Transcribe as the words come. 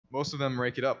Most of them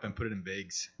rake it up and put it in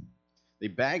bags. They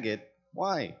bag it?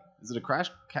 Why? Is it a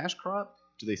cash crop?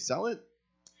 Do they sell it?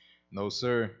 No,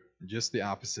 sir. Just the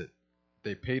opposite.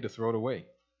 They pay to throw it away.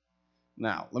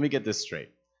 Now, let me get this straight.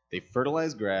 They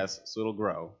fertilize grass so it'll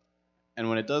grow, and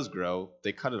when it does grow,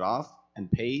 they cut it off and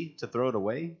pay to throw it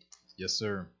away? Yes,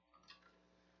 sir.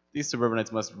 These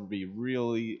suburbanites must be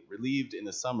really relieved in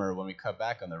the summer when we cut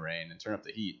back on the rain and turn up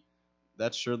the heat.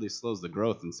 That surely slows the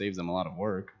growth and saves them a lot of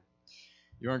work.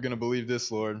 You aren't going to believe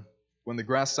this, Lord. When the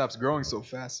grass stops growing so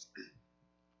fast,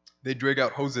 they drag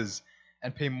out hoses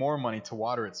and pay more money to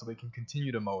water it so they can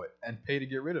continue to mow it and pay to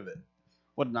get rid of it.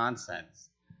 What nonsense.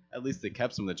 At least they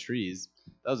kept some of the trees.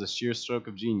 That was a sheer stroke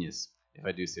of genius, if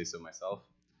I do say so myself.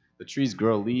 The trees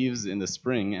grow leaves in the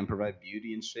spring and provide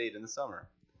beauty and shade in the summer.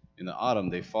 In the autumn,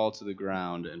 they fall to the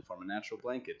ground and form a natural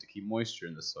blanket to keep moisture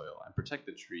in the soil and protect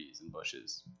the trees and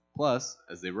bushes. Plus,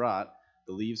 as they rot,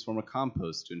 the leaves form a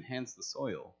compost to enhance the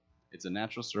soil. It's a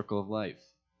natural circle of life.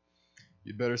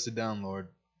 You'd better sit down, Lord.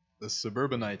 The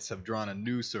suburbanites have drawn a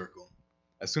new circle.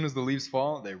 As soon as the leaves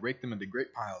fall, they rake them into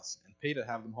great piles and pay to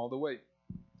have them hauled away.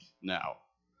 Now,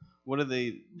 what do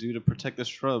they do to protect the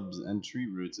shrubs and tree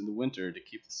roots in the winter to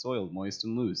keep the soil moist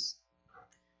and loose?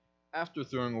 After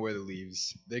throwing away the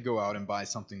leaves, they go out and buy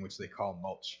something which they call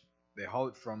mulch. They haul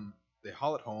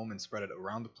it home and spread it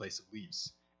around the place of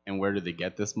leaves. And where do they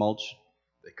get this mulch?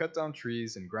 They cut down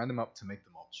trees and grind them up to make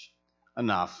the mulch.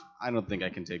 Enough. I don't think I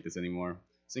can take this anymore.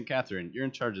 St. Catherine, you're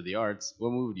in charge of the arts.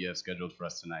 What movie do you have scheduled for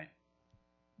us tonight?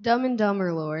 Dumb and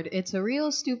Dumber, Lord. It's a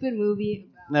real stupid movie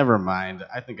about... Never mind.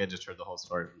 I think I just heard the whole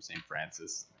story from St.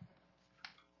 Francis.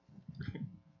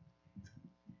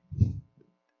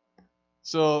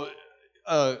 So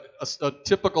a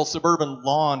typical suburban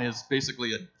lawn is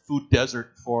basically a food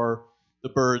desert for the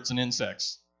birds and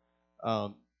insects.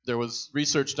 There was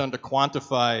research done to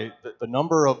quantify the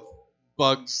number of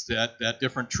bugs that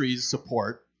different trees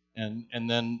support, and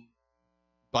then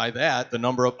by that, the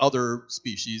number of other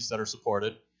species that are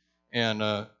supported.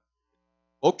 And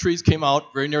oak trees came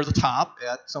out very near the top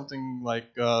at something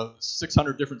like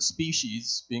 600 different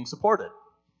species being supported.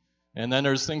 And then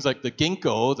there's things like the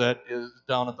ginkgo that is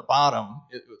down at the bottom.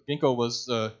 Ginkgo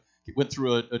went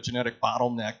through a genetic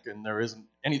bottleneck, and there isn't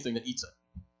anything that eats it.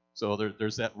 So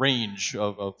there's that range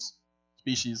of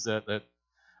species that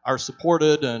are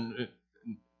supported and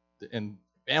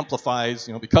amplifies,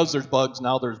 because there's bugs,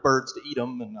 now there's birds to eat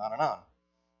them, and on and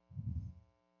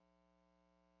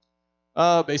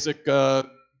on. Basic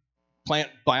plant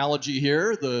biology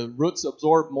here. The roots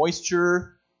absorb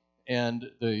moisture,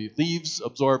 and the leaves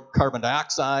absorb carbon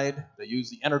dioxide. They use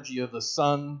the energy of the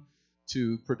sun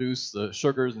to produce the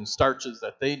sugars and starches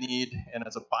that they need, and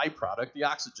as a byproduct, the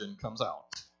oxygen comes out.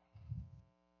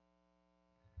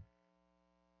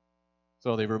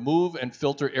 So they remove and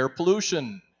filter air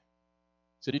pollution.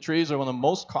 City trees are one of the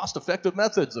most cost-effective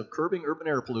methods of curbing urban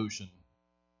air pollution.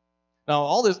 Now,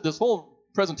 all this whole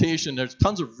presentation, there's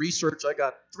tons of research. I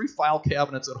got 3 file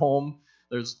cabinets at home.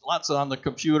 There's lots on the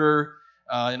computer,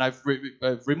 and I've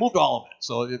removed all of it.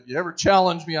 So if you ever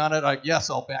challenge me on it,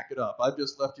 yes, I'll back it up. I've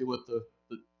just left you with the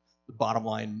bottom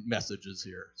line messages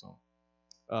here.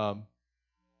 So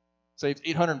saves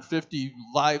 850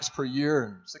 lives per year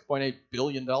and $6.8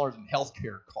 billion in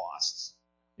healthcare costs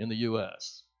in the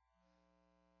U.S.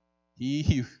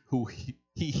 He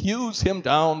hews him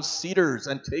down cedars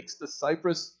and takes the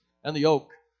cypress and the oak,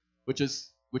 which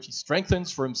he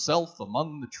strengthens for himself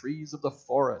among the trees of the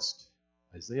forest.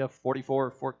 Isaiah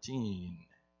 44:14.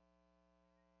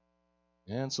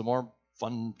 And some more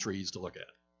fun trees to look at.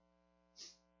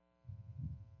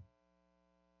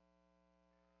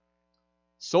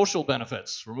 Social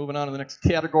benefits. We're moving on to the next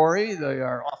category. They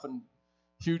are often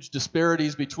huge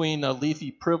disparities between a leafy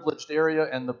privileged area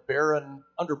and the barren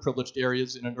underprivileged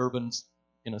areas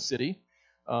in a city.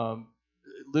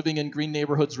 Living in green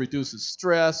neighborhoods reduces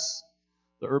stress.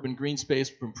 The urban green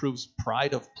space improves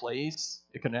pride of place.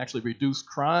 It can actually reduce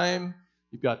crime.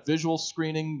 You've got visual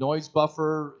screening, noise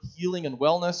buffer, healing and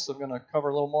wellness. I'm going to cover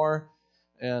a little more.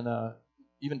 And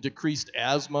even decreased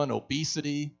asthma and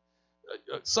obesity.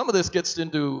 Some of this gets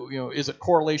into, is it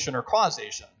correlation or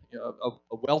causation?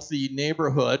 A wealthy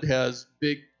neighborhood has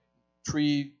big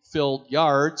tree-filled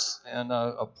yards, and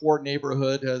a poor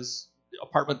neighborhood has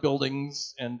apartment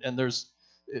buildings, and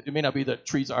it may not be that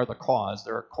trees are the cause.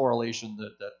 There are correlation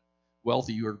that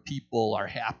wealthier people are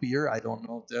happier. I don't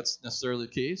know if that's necessarily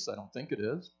the case. I don't think it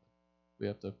is.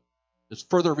 There's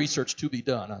further research to be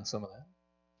done on some of that.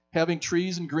 Having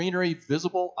trees and greenery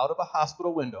visible out of a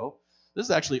hospital window. This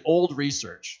is actually old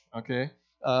research, okay?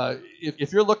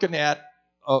 If you're looking at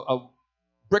a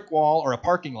brick wall or a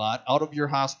parking lot out of your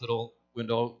hospital,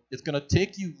 window, it's going to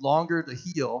take you longer to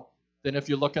heal than if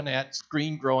you're looking at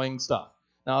screen-growing stuff.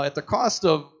 Now, at the cost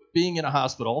of being in a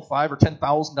hospital, $5,000 or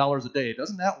 $10,000 a day,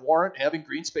 doesn't that warrant having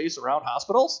green space around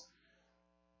hospitals?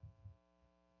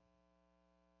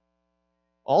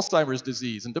 Alzheimer's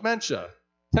disease and dementia,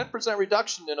 10%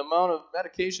 reduction in amount of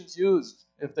medications used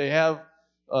if they have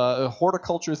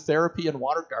horticulture therapy and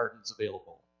water gardens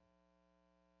available.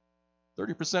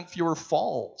 30% fewer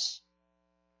falls.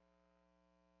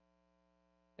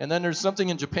 And then there's something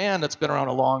in Japan that's been around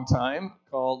a long time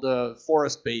called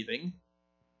forest bathing.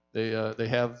 They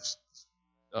have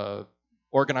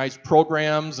organized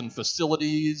programs and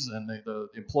facilities, and the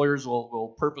employers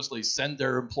will purposely send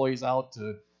their employees out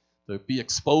to be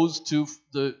exposed to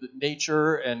the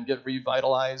nature and get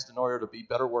revitalized in order to be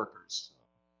better workers.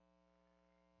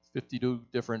 52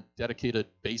 different dedicated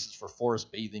bases for forest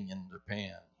bathing in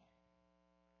Japan.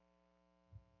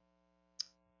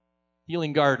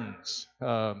 Healing gardens.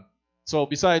 So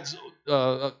besides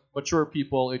mature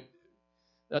people,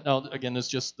 now again, it's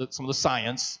just some of the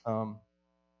science.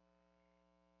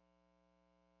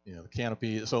 The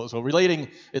canopy. So relating,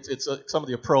 it's some of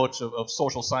the approach of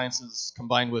social sciences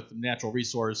combined with natural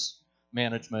resource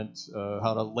management,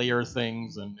 how to layer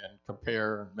things and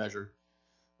compare and measure.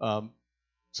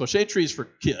 So shade trees for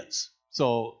kids.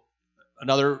 So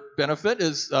another benefit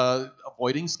is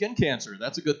avoiding skin cancer.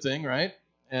 That's a good thing, right?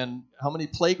 And how many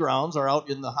playgrounds are out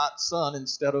in the hot sun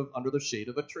instead of under the shade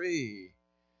of a tree?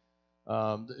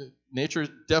 Nature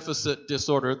deficit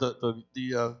disorder.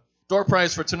 The door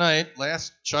prize for tonight,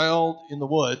 Last Child in the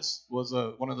Woods, was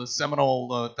one of the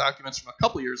seminal documents from a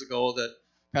couple years ago that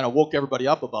kind of woke everybody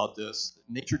up about this.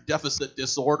 Nature deficit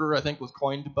disorder, I think, was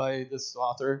coined by this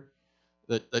author,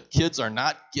 that kids are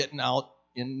not getting out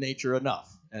in nature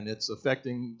enough, and it's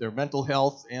affecting their mental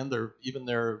health and even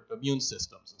their immune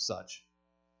systems and such.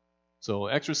 So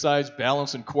exercise,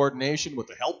 balance, and coordination with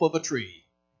the help of a tree.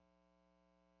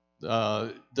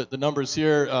 The numbers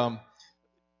here.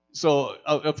 So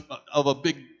of a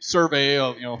big survey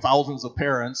of thousands of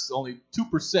parents, only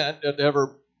 2% had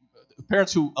ever,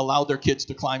 parents who allowed their kids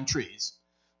to climb trees,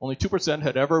 only 2%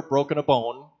 had ever broken a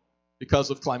bone because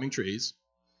of climbing trees.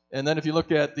 And then if you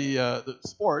look at the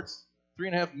sports,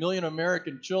 3.5 million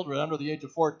American children under the age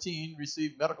of 14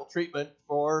 receive medical treatment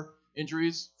for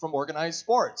injuries from organized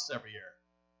sports every year.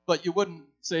 But you wouldn't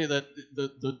say that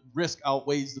the risk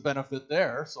outweighs the benefit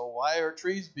there, so why are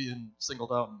trees being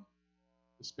singled out and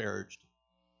disparaged?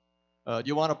 Do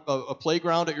you want a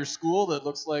playground at your school that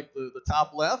looks like the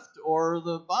top left or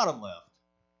the bottom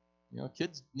left?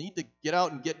 Kids need to get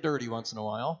out and get dirty once in a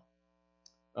while.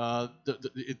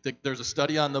 There's a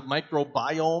study on the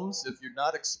microbiomes. If you're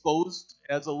not exposed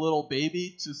as a little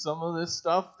baby to some of this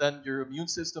stuff, then your immune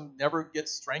system never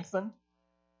gets strengthened.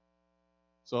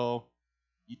 So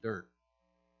eat dirt.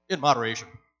 In moderation.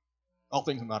 All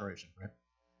things in moderation, right?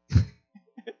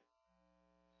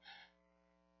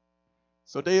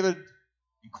 So David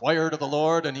inquired of the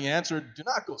Lord, and he answered, "Do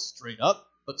not go straight up,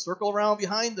 but circle around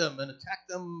behind them and attack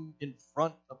them in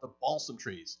front of the balsam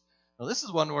trees." Now this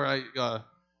is one where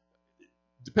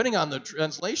depending on the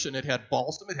translation, it had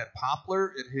balsam, it had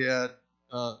poplar, it had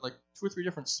like 2 or 3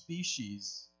 different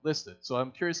species listed. So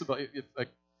I'm curious about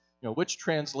which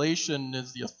translation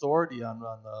is the authority on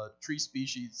the tree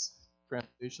species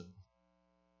translation.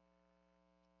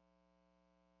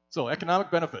 So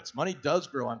economic benefits. Money does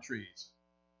grow on trees.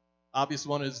 Obvious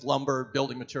one is lumber,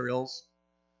 building materials,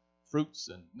 fruits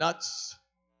and nuts,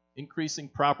 increasing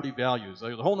property values.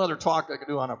 There's a whole other talk I could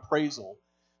do on appraisal,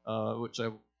 which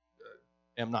I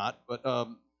am not. But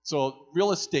so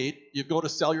real estate, you go to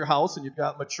sell your house and you've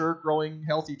got mature, growing,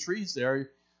 healthy trees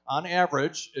there. On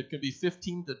average, it can be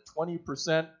 15 to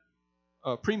 20%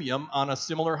 premium on a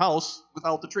similar house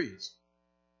without the trees.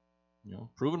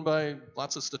 Proven by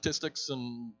lots of statistics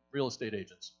and real estate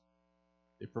agents.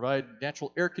 They provide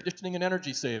natural air conditioning and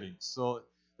energy savings. So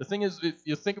the thing is, if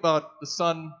you think about the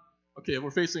sun, okay,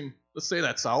 we're facing, let's say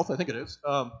that's south, I think it is.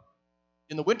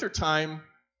 In the wintertime,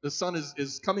 the sun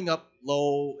is coming up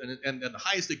low, and the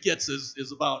highest it gets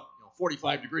is about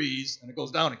 45 degrees, and it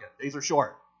goes down again. Days are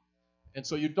short. And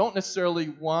so you don't necessarily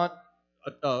want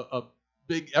a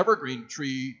big evergreen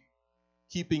tree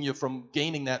keeping you from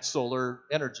gaining that solar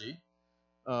energy.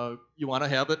 You want to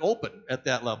have it open at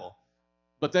that level.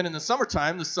 But then in the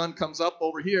summertime, the sun comes up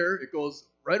over here, it goes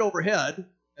right overhead,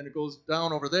 and it goes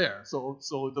down over there. So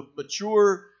the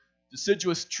mature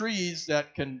deciduous trees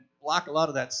that can block a lot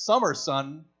of that summer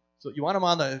sun, so you want them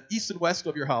on the east and west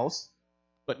of your house,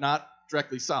 but not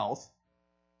directly south,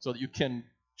 so that you can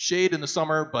shade in the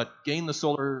summer but gain the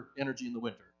solar energy in the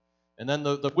winter. And then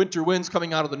the winter winds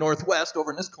coming out of the northwest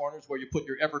over in this corner is where you put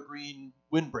your evergreen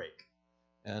windbreak.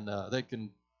 And they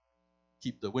can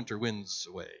keep the winter winds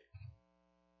away.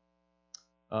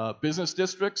 Business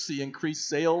districts see increased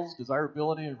sales,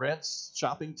 desirability, and rents.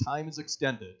 Shopping time is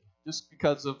extended. Just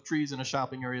because of trees in a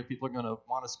shopping area, people are going to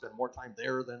want to spend more time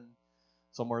there than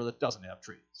somewhere that doesn't have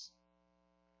trees.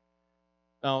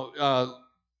 Now,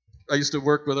 I used to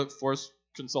work with a forest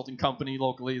consulting company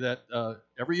locally that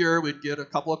every year we'd get a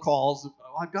couple of calls.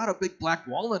 Oh, I've got a big black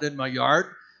walnut in my yard.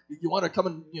 You want to come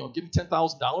and give me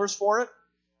 $10,000 for it?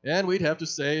 And we'd have to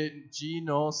say, gee,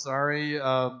 no, sorry,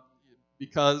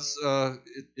 because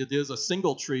it is a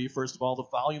single tree. First of all, the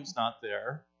volume's not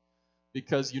there.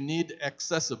 Because you need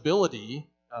accessibility,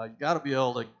 you got to be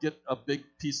able to get a big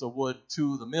piece of wood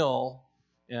to the mill.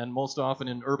 And most often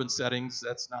in urban settings,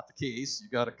 that's not the case. You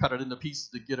got to cut it into pieces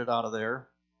to get it out of there.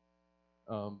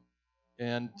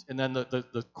 And then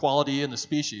the quality and the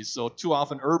species. So too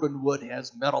often urban wood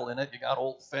has metal in it. You got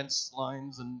old fence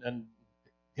lines and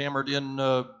hammered in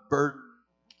bird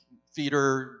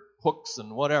feeder hooks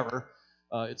and whatever.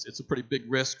 It's a pretty big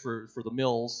risk for the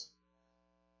mills.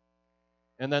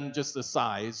 And then just the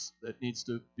size, that needs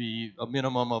to be a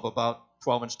minimum of about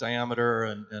 12-inch diameter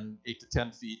and 8 to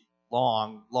 10 feet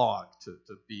long log to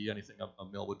be anything a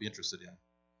mill would be interested in.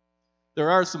 There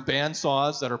are some band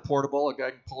saws that are portable. A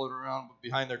guy can pull it around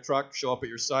behind their truck, show up at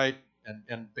your site,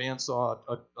 and bandsaw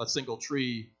a single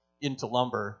tree into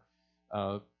lumber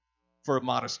for a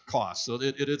modest cost. So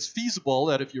it is feasible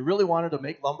that if you really wanted to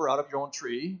make lumber out of your own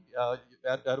tree,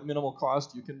 at a minimal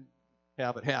cost, you can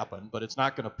have it happen, but it's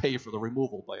not going to pay for the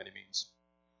removal by any means.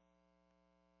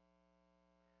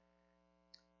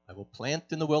 I will plant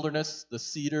in the wilderness the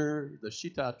cedar, the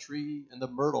shita tree, and the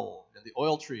myrtle, and the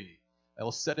oil tree. I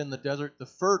will set in the desert the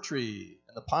fir tree,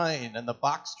 and the pine, and the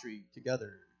box tree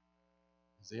together.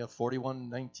 Isaiah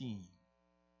 41:19.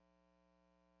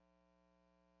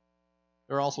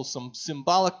 There are also some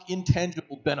symbolic,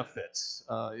 intangible benefits.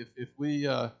 If we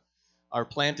are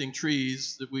planting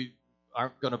trees that we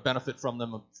aren't going to benefit from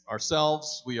them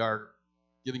ourselves, we are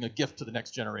giving a gift to the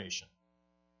next generation.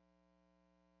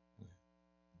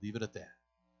 Leave it at that.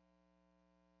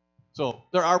 So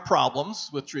there are problems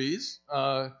with trees.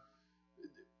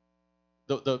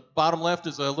 The bottom left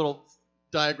is a little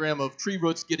diagram of tree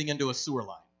roots getting into a sewer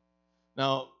line.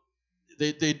 Now,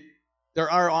 there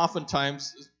are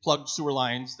oftentimes plugged sewer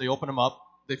lines. They open them up,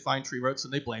 they find tree roots,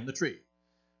 and they blame the tree.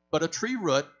 But a tree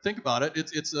root, think about it,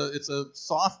 it's a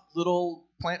soft little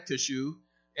plant tissue,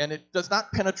 and it does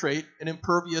not penetrate an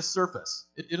impervious surface.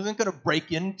 It isn't going to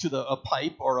break into a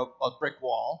pipe or a brick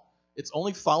wall. It's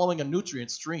only following a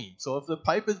nutrient stream. So if the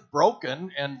pipe is broken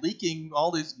and leaking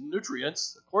all these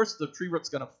nutrients, of course the tree root's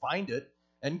going to find it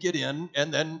and get in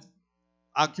and then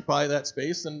occupy that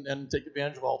space and take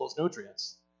advantage of all those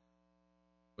nutrients.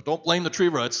 But don't blame the tree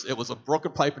roots. It was a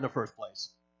broken pipe in the first place.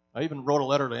 I even wrote a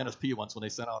letter to NSP once when they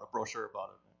sent out a brochure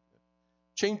about it.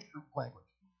 Change your language.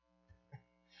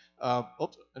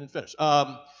 Oops, I didn't finish.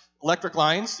 Electric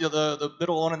lines, the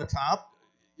middle one in the top.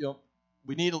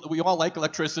 We all like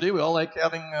electricity. We all like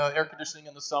having air conditioning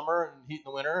in the summer and heat in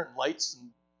the winter and lights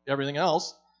and everything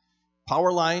else.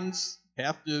 Power lines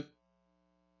have to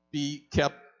be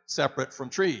kept separate from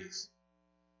trees.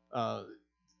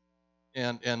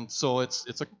 And so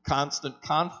it's a constant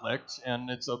conflict, and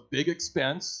it's a big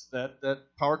expense that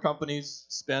power companies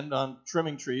spend on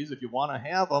trimming trees. If you want to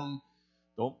have them,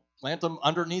 don't plant them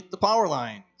underneath the power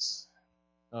lines.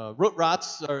 Root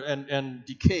rots and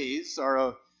decays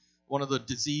are one of the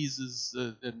diseases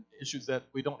and issues that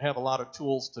we don't have a lot of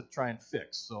tools to try and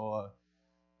fix. So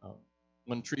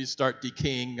when trees start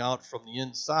decaying out from the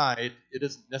inside, it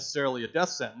isn't necessarily a death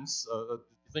sentence.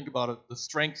 Think about it, the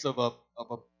strength of a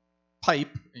pipe,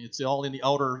 it's all in the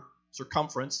outer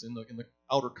circumference, in the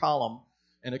outer column,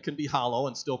 and it can be hollow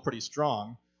and still pretty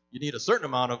strong. You need a certain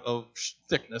amount of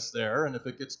thickness there, and if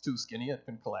it gets too skinny, it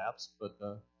can collapse. But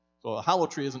so a hollow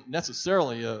tree isn't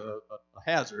necessarily a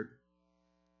hazard,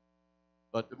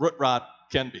 but root rot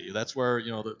can be. That's where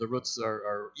the roots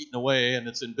are eaten away, and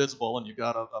it's invisible, and you've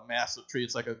got a massive tree.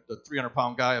 It's like a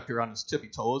 300-pound guy up here on his tippy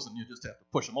toes, and you just have to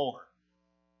push him over.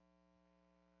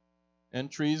 And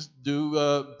trees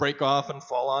do break off and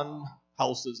fall on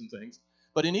houses and things.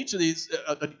 But in each of these,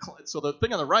 so the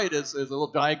thing on the right is a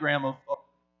little diagram of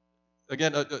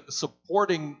again,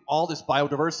 supporting all this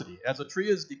biodiversity. As a tree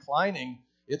is declining,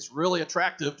 it's really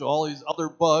attractive to all these other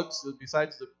bugs.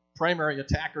 Besides the primary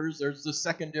attackers, there's the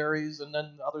secondaries and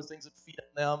then other things that feed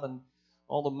them and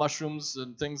all the mushrooms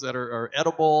and things that are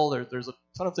edible. There's a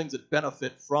ton of things that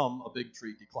benefit from a big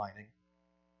tree declining.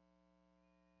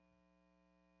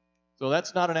 So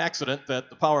that's not an accident that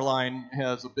the power line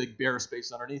has a big bare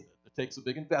space underneath it. It takes a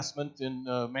big investment in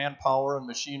manpower and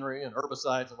machinery and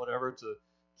herbicides and whatever to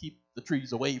keep the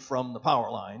trees away from the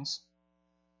power lines.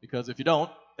 Because if you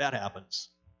don't, that happens.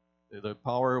 The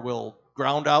power will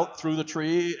ground out through the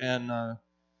tree, and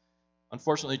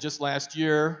unfortunately, just last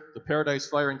year, the Paradise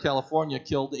Fire in California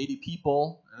killed 80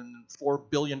 people, and $4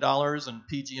 billion, and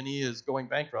PG&E is going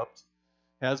bankrupt,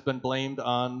 has been blamed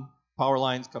on power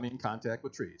lines coming in contact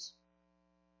with trees.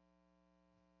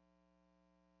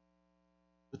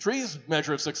 The tree's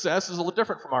measure of success is a little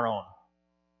different from our own.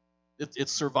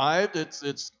 It's survived,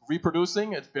 it's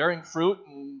reproducing, it's bearing fruit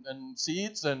and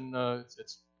seeds, and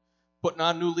it's putting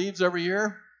on new leaves every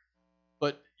year.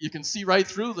 But you can see right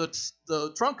through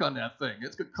the trunk on that thing.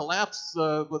 It could collapse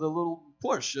with a little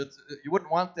push. You wouldn't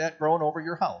want that growing over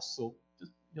your house. So,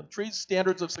 trees'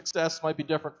 standards of success might be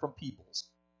different from people's.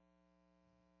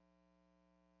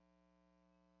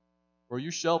 For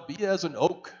you shall be as an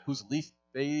oak whose leaf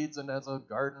fades, and as a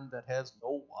garden that has no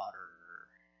water.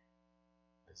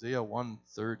 Isaiah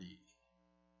 1:30.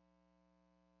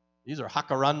 These are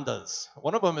jacarandas.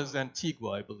 One of them is Antigua,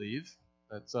 I believe.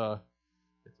 It's a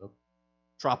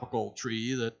tropical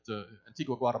tree that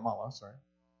Antigua, Guatemala, sorry.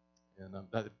 And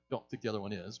I don't think the other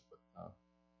one is, but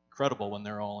incredible when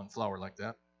they're all in flower like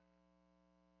that.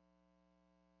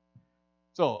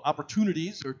 So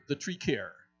opportunities or the tree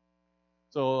care.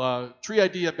 So tree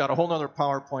ID, I've got a whole other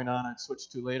PowerPoint on it, switch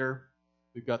to later.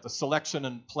 We've got the selection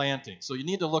and planting. So you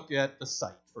need to look at the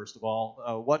site, first of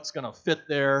all. What's going to fit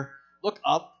there? Look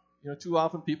up. Too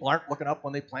often people aren't looking up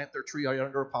when they plant their tree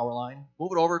under a power line.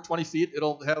 Move it over 20 feet.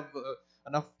 It'll have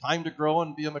enough time to grow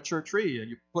and be a mature tree. And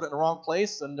you put it in the wrong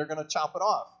place, and they're going to chop it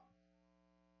off.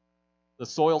 The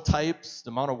soil types,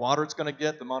 the amount of water it's going to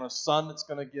get, the amount of sun it's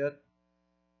going to get.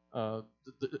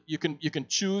 You can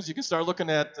choose. You can start looking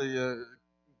at the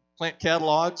plant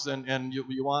catalogs, and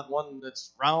you want one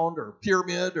that's round or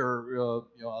pyramid or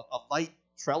a light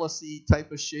trellisy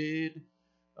type of shade.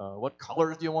 What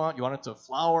colors do you want? You want it to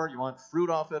flower? You want fruit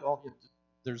off it?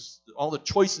 There's all the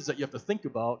choices that you have to think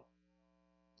about.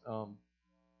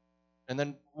 And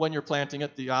then when you're planting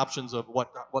it, the options of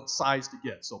what size to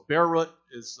get. So bare root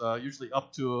is usually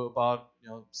up to about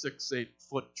 6-8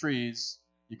 foot trees.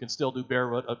 You can still do bare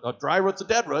root. A dry root's a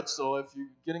dead root, so if you're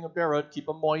getting a bare root, keep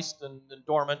them moist and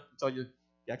dormant until you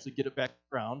actually get it back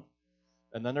ground.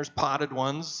 And then there's potted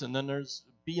ones, and then there's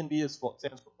B&B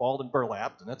stands for balled and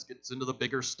burlapped, and that gets into the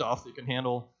bigger stuff. You can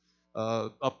handle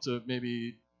up to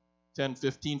maybe 10,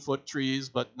 15-foot trees,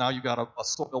 but now you got a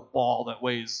soil ball that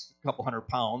weighs a couple hundred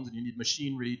pounds, and you need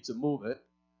machinery to move it.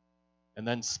 And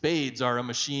then spades are a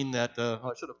machine that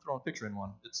I should have thrown a picture in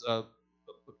one. It's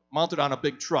mounted on a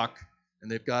big truck. And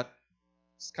they've got,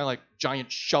 it's kind of like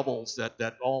giant shovels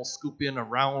that all scoop in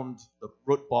around the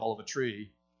root ball of a tree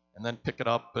and then pick it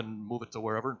up and move it to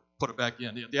wherever, put it back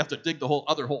in. They have to dig the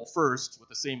other hole first with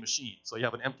the same machine. So you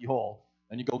have an empty hole,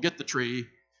 and you go get the tree,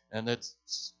 and it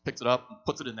picks it up and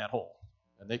puts it in that hole.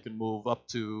 And they can move up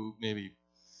to maybe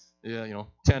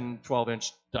 10,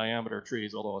 12-inch diameter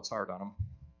trees, although it's hard on them.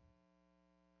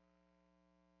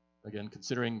 Again,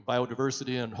 considering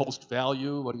biodiversity and host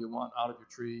value, what do you want out of your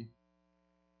tree?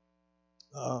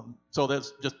 So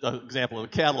that's just an example of a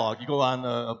catalog. You go on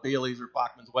a Bailey's or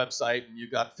Bachman's website, and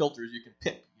you've got filters you can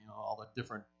pick, all the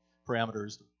different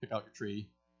parameters to pick out your tree,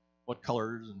 what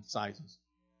colors and sizes.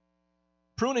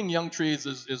 Pruning young trees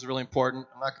is really important.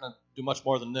 I'm not going to do much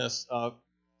more than this.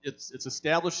 It's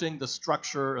establishing the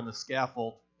structure and the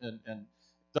scaffold, and it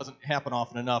doesn't happen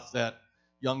often enough that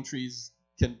young trees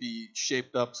can be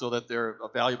shaped up so that they're a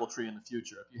valuable tree in the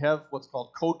future. If you have what's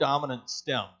called codominant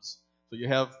stems, so you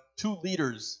have 2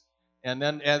 leaders, and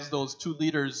then as those 2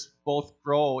 leaders both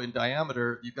grow in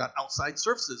diameter, you've got outside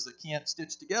surfaces that can't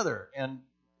stitch together, and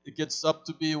it gets up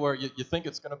to be where you think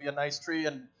it's going to be a nice tree,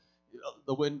 and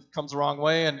the wind comes the wrong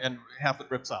way, and half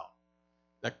it rips out.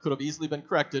 That could have easily been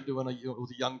corrected with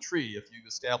a young tree if you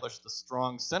established the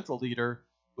strong central leader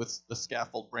with the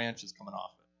scaffold branches coming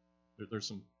off it. There's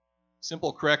some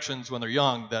simple corrections when they're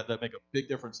young that make a big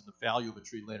difference in the value of a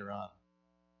tree later on.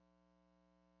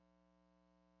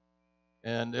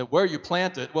 And where you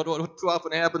plant it, what too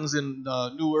often happens in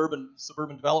new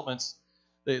suburban developments,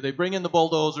 they bring in the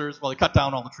bulldozers. Well, they cut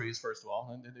down all the trees, first of all,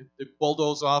 and they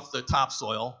bulldoze off the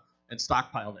topsoil and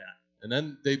stockpile that. And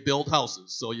then they build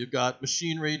houses. So you've got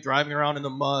machinery driving around in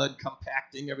the mud,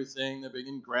 compacting everything. They bring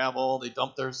in gravel. They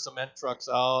dump their cement trucks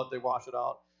out. They wash it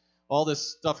out. All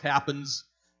this stuff happens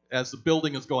as the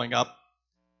building is going up.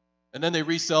 And then they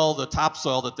resell the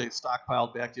topsoil that they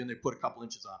stockpiled back in. They put a couple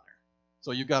inches on there.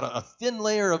 So you've got a thin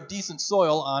layer of decent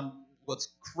soil on what's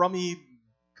crummy,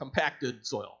 compacted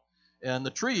soil. And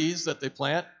the trees that they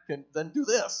plant can then do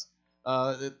this.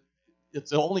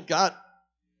 It's only got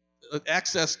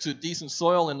access to decent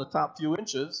soil in the top few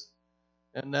inches,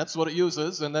 and that's what it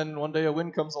uses. And then one day a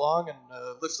wind comes along and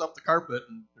lifts up the carpet,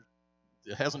 and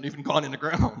it hasn't even gone in the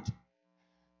ground.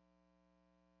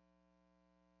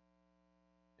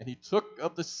 And he took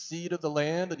of the seed of the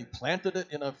land, and he planted it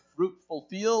in a fruitful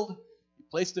field. He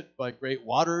placed it by great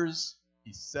waters.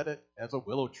 He set it as a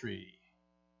willow tree.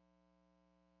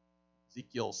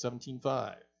 Ezekiel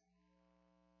 17:5.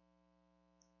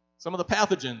 Some of the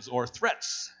pathogens or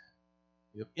threats.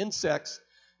 You have insects.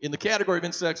 In the category of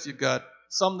insects, you've got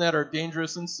some that are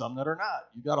dangerous and some that are not.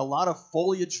 You've got a lot of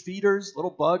foliage feeders,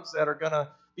 little bugs that are going to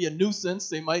be a nuisance.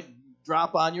 They might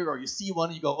drop on you, or you see one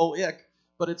and you go, oh, ick.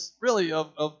 But it's really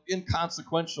of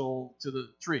inconsequential to the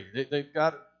tree. They've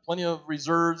got plenty of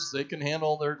reserves. They can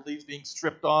handle their leaves being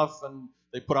stripped off, and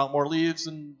they put out more leaves,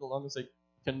 and as long as it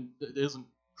isn't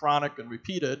chronic and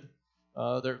repeated,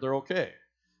 they're okay.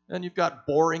 Then you've got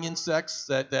boring insects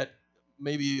that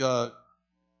maybe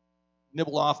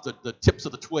nibble off the tips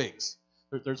of the twigs.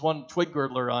 There's one twig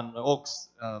girdler on oaks,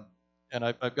 and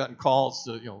I've gotten calls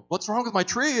to, what's wrong with my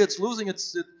tree? It's losing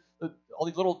all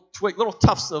these little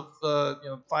tufts of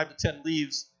 5 to 10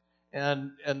 leaves,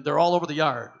 and they're all over the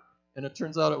yard. And it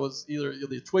turns out it was either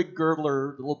the twig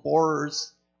girdler, the little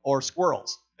borers, or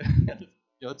squirrels.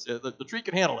 The tree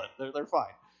can handle it. They're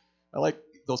fine. I like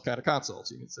those kind of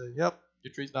consults. You can say, yep,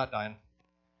 your tree's not dying.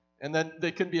 And then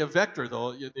they can be a vector,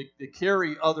 though. They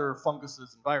carry other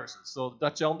funguses and viruses. So the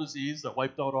Dutch elm disease that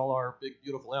wiped out all our big,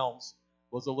 beautiful elms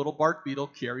was a little bark beetle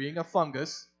carrying a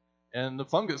fungus, and the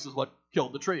fungus is what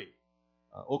killed the tree.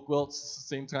 Oak wilt's the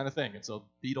same kind of thing. It's a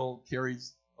beetle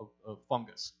carries a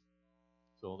fungus.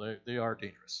 So they are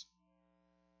dangerous.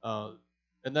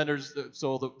 And then there's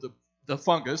the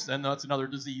fungus, and that's another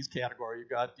disease category. You've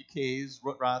got decays,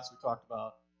 root rots we talked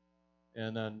about.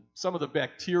 And then some of the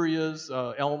bacterias,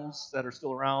 elms that are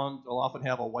still around, will often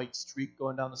have a white streak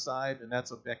going down the side, and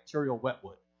that's a bacterial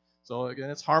wetwood. So again,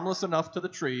 it's harmless enough to the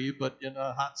tree, but in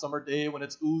a hot summer day when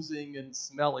it's oozing and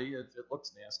smelly, it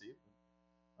looks nasty.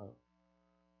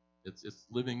 It's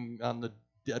living on the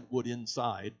dead wood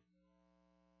inside.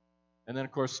 And then,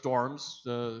 of course, storms,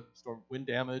 storm wind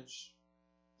damage,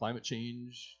 climate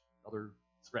change, other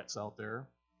threats out there.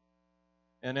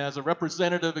 And as a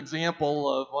representative example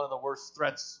of one of the worst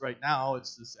threats right now,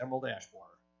 it's this emerald ash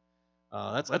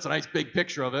borer. That's a nice big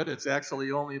picture of it. It's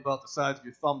actually only about the size of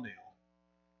your thumbnail.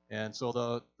 And so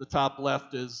the top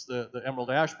left is the emerald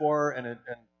ash borer, and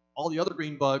all the other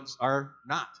green bugs are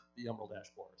not the emerald ash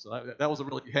borer. So that was a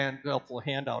really helpful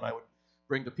handout I would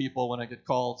bring to people when I get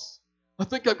calls. I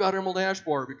think I've got emerald ash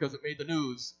borer because it made the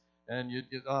news. And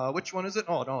which one is it?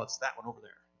 Oh, no, it's that one over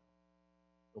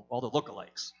there. All the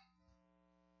lookalikes.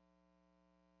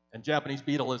 And Japanese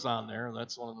beetle is on there.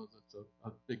 That's one of that's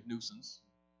a big nuisance.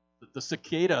 The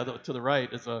cicada to the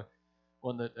right is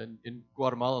one that in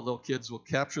Guatemala, little kids will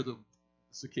capture the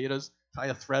cicadas, tie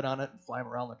a thread on it, and fly them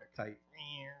around like a kite.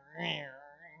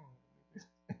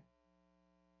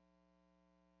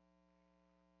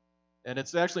 And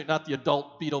it's actually not the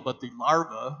adult beetle, but the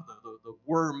larva, the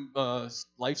worm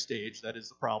life stage that is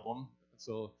the problem.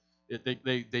 So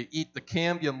they eat the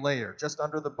cambium layer. Just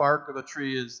under the bark of a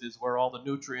tree is where all the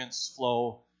nutrients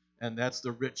flow, and that's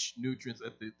the rich nutrients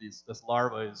that this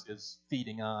larva is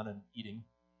feeding on and eating.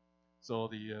 So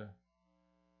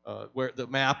where the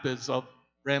map is of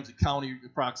Ramsey County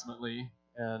approximately,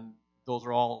 and those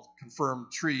are all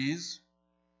confirmed trees.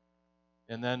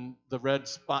 And then the red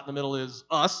spot in the middle is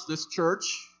us, this church,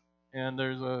 and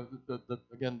there's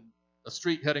again a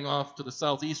street heading off to the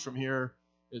southeast from here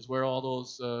is where all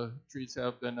those trees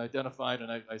have been identified,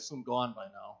 and I assume gone by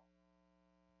now.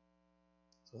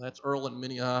 So that's Earl and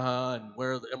Minnehaha, and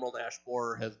where the emerald ash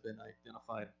borer has been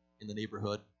identified in the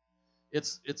neighborhood.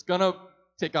 It's gonna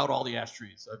take out all the ash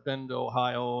trees. I've been to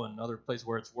Ohio and other places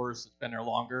where it's worse. It's been there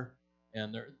longer,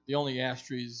 and the only ash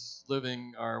trees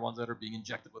living are ones that are being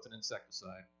injected with an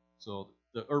insecticide. So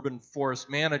the urban forest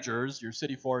managers, your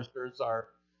city foresters, are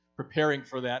preparing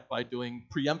for that by doing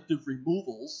preemptive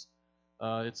removals.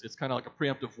 It's kind of like a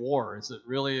preemptive war. Is it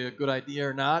really a good idea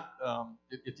or not?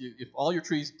 If all your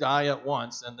trees die at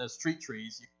once, and there's street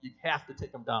trees, you have to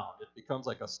take them down. It becomes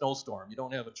like a snowstorm. You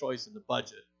don't have a choice in the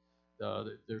budget.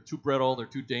 They're too brittle, they're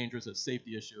too dangerous, it's a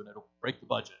safety issue, and it'll break the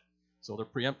budget. So they're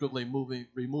preemptively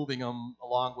removing them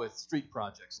along with street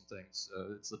projects and things.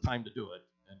 It's the time to do it.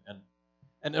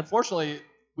 And unfortunately,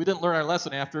 we didn't learn our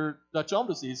lesson after Dutch elm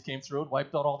disease came through and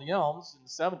wiped out all the elms in the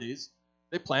 70s.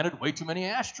 They planted way too many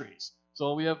ash trees.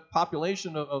 So we have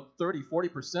population of 30,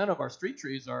 40% of our street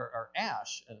trees are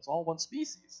ash, and it's all one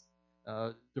species.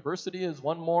 Diversity is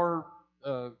one more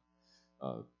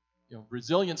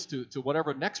resilience to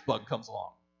whatever next bug comes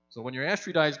along. So when your ash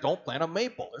tree dies, don't plant a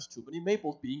maple. There's too many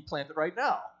maples being planted right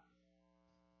now.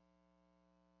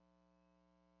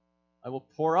 I will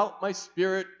pour out my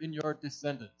spirit in your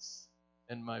descendants,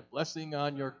 and my blessing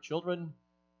on your children.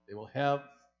 They will have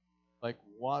like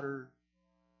water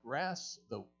grass,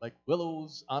 like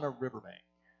willows on a riverbank.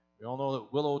 We all know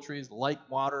that willow trees like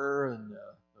water, and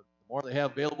the more they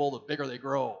have available, the bigger they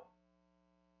grow.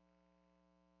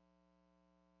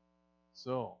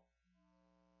 So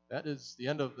that is the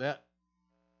end of that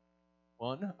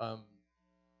one.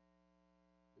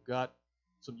 We've got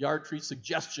some yard tree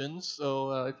suggestions.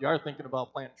 So if you are thinking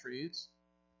about planting trees,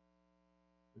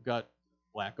 we've got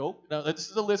black oak. Now this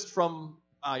is a list from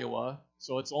Iowa,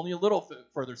 so it's only a little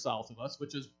further south of us,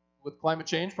 which is, with climate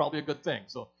change, probably a good thing.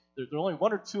 So there are only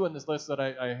one or two on this list that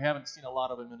I haven't seen a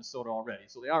lot of in Minnesota already.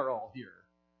 So they are all here.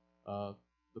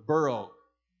 The bur oak,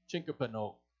 chinkapin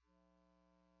oak,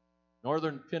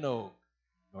 northern pin oak,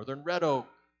 northern red oak,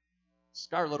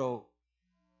 scarlet oak,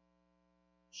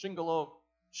 shingle oak,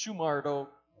 Shumard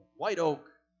oak, white oak,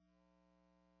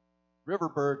 river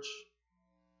birch,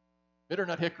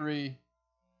 bitternut hickory,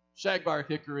 shagbark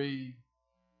hickory,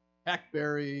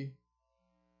 hackberry,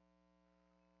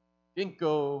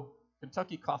 ginkgo,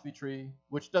 Kentucky coffee tree,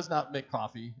 which does not make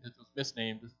coffee. It was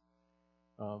misnamed.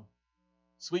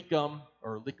 Sweet gum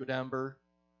or liquid amber.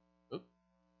 Oop.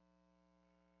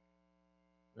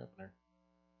 What happened there?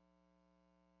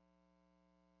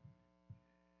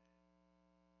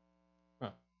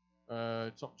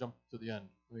 Jump to the end.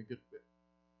 Let me get it.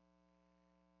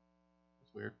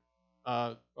 That's weird.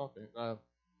 Okay.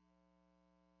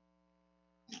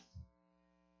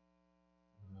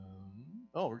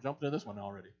 We're jumping to this one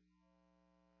already.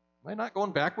 Am I not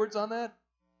going backwards on that?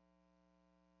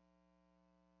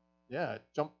 Yeah,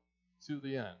 jump to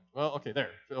the end. Well, okay, there.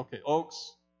 Okay,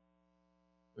 oaks.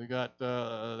 We got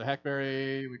the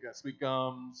hackberry. We got sweet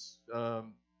gums.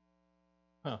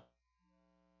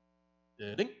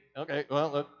 Ding. Okay, well,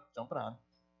 let's jump it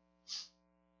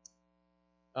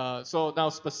on. So now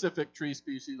specific tree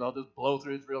species. I'll just blow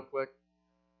through these real quick.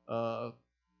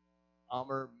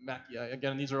 Amur macchii.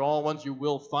 Again, these are all ones you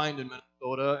will find in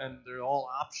Minnesota, and they're all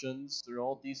options. They're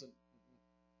all decent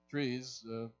trees,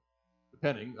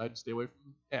 depending. I'd stay away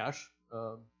from ash.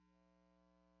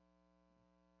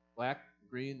 Black,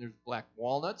 green. There's black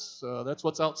walnuts. That's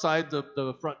what's outside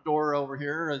the front door over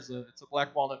here. It's a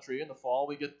black walnut tree. In the fall,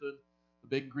 we get the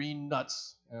big green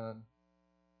nuts. And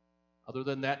other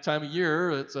than that time of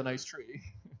year, it's a nice tree.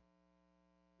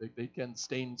 They can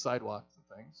stain sidewalks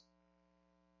and things.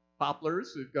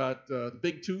 Poplars, we've got the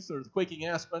big tooth or the quaking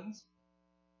aspens.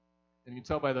 And you can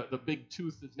tell by the big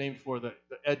tooth is named for the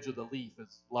edge of the leaf.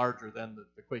 It's larger than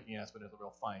the quaking aspen is a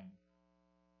real fine.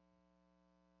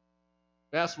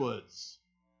 Basswoods,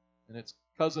 and its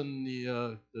cousin,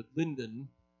 the linden.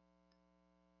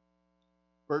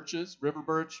 Birches, river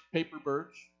birch, paper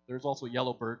birch. There's also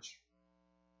yellow birch.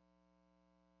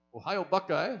 Ohio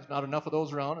buckeye, there's not enough of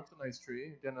those around. It's a nice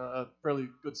tree. Again, a fairly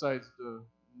good-sized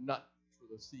nut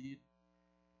for the seed.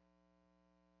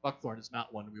 Buckthorn is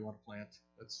not one we want to plant.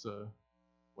 That's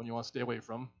one you want to stay away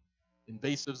from.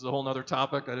 Invasives is a whole other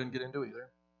topic I didn't get into either.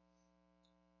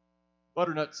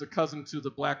 Butternut's a cousin to the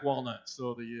black walnut.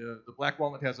 So the black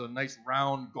walnut has a nice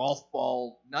round golf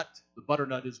ball nut. The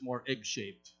butternut is more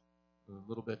egg-shaped, a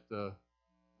little bit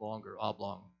longer,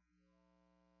 oblong.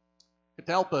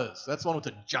 Catalpas, that's one with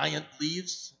the giant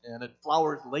leaves, and it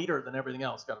flowers later than everything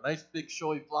else. Got a nice big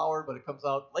showy flower, but it comes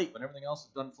out late when everything else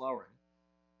is done flowering.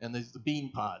 And there's the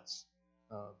bean pods.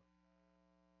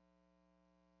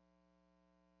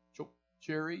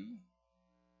 Cherry,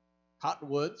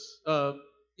 cottonwoods.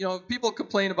 People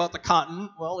complain about the cotton.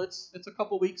 Well, it's a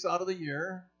couple weeks out of the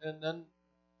year, and then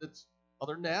it's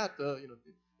other than that,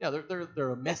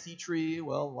 they're a messy tree.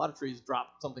 Well, a lot of trees drop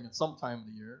something at some time of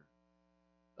the year.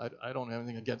 I don't have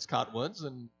anything against cottonwoods,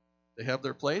 and they have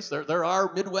their place. There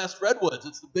are Midwest redwoods.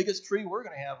 It's the biggest tree we're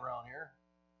going to have around here.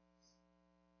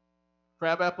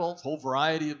 Crabapples, whole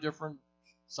variety of different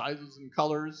sizes and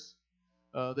colors.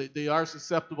 They are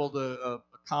susceptible to a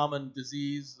common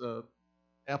disease,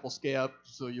 apple scab,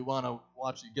 so you want to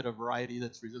watch you get a variety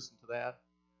that's resistant to that.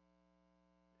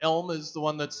 Elm is the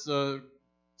one that's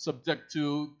subject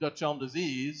to Dutch elm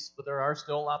disease, but there are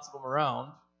still lots of them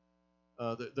around.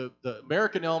 The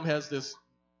American elm has this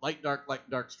light dark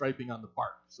striping on the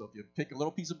bark. So if you pick a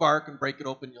little piece of bark and break it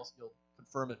open, you'll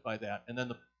confirm it by that. And then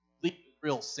the leaf is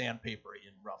real sandpapery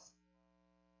and rough.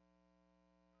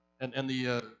 And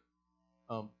the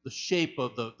shape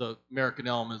of the American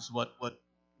elm is what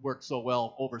worked so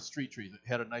well over street trees. It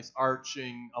had a nice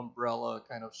arching umbrella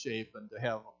kind of shape, and to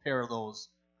have a pair of those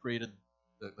created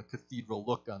the cathedral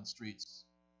look on streets.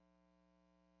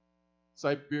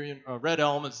 Siberian red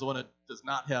elm is the one that does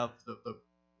not have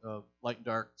the light and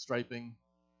dark striping.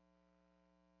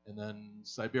 And then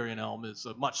Siberian elm is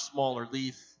a much smaller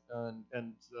leaf and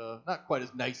not quite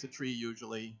as nice a tree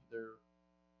usually.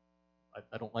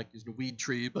 I don't like using a weed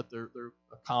tree, but they're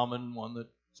a common one that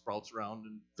sprouts around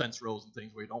in fence rows and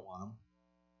things where you don't want them.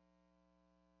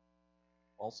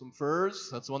 Balsam firs,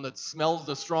 that's the one that smells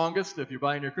the strongest. If you're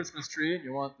buying your Christmas tree and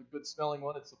you want the good smelling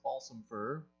one, it's a balsam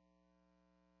fir.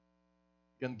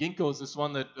 Again, ginkgo is this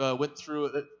one that went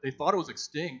through, they thought it was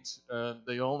extinct.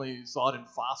 They only saw it in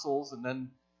fossils and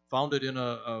then found it in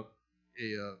a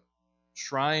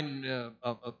shrine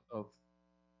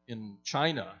in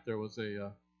China. There was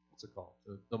what's it called?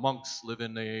 The monks live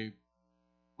in a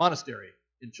monastery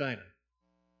in China.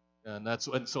 And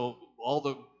so all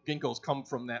the ginkgos come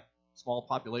from that small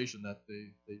population that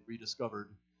they rediscovered.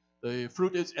 The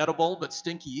fruit is edible but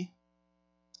stinky.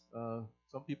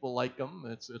 Some people like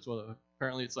them.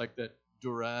 Apparently it's like that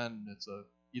durian.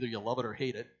 Either you love it or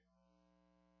hate it.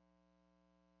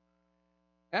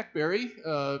 Hackberry,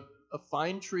 a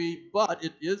fine tree, but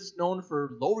it is known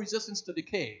for low resistance to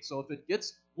decay. So if it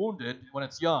gets wounded when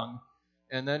it's young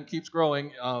and then keeps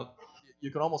growing,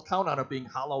 you can almost count on it being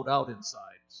hollowed out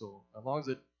inside. So as long as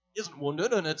it isn't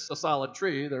wounded and it's a solid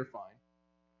tree, they're fine.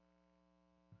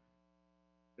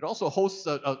 It also hosts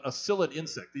a psyllid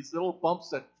insect. These little bumps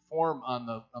that form on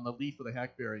the leaf of the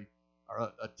hackberry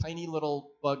are a tiny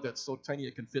little bug that's so tiny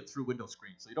it can fit through window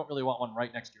screens. So you don't really want one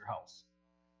right next to your house.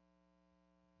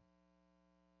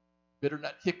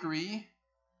 Bitternut hickory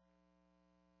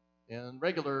and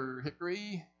regular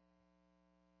hickory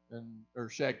or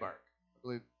shagbark. I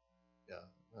believe, yeah,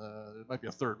 there might be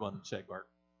a third one, shagbark.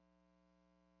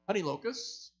 Honey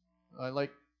locusts, I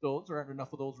like those. There aren't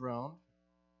enough of those around.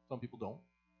 Some people don't.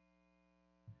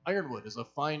 Ironwood is a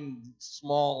fine,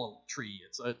 small tree.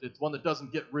 It's one that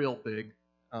doesn't get real big.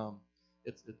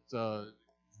 It's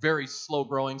very slow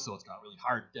growing, so it's got really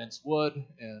hard, dense wood,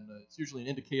 and it's usually an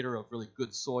indicator of really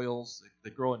good soils. They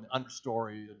grow in the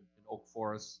understory in oak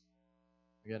forests.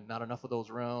 Again, not enough of those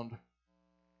around.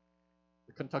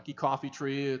 The Kentucky coffee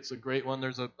tree, it's a great one.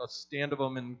 There's a stand of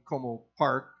them in Como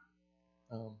Park.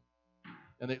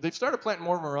 And they've started planting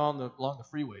more of them along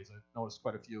the freeways. I've noticed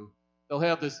quite a few. They'll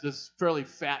have this fairly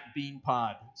fat bean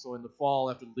pod. So in the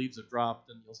fall, after the leaves have dropped,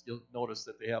 and you'll notice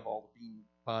that they have all the bean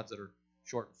pods that are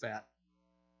short and fat.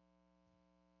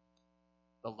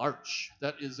 The larch,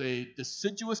 that is a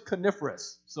deciduous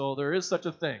coniferous. So there is such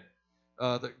a thing.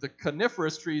 The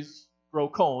coniferous trees grow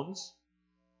cones,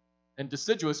 and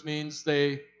deciduous means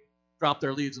they drop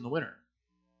their leaves in the winter.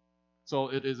 So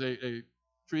it is a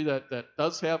tree that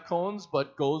does have cones,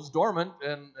 but goes dormant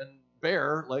and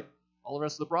bare like all the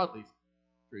rest of the broadleaf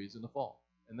trees in the fall.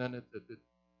 And then it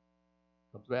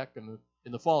comes back, and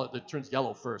in the fall it turns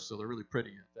yellow first, so they're really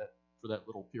pretty for that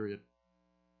little period.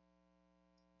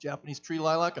 Japanese tree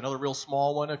lilac, another real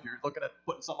small one. If you're looking at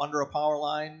putting something under a power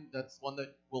line, that's one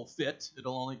that will fit.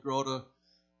 It'll only grow to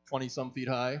 20-some feet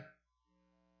high.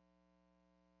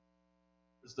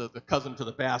 This is the cousin to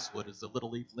the basswood is the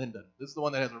little leaf linden. This is the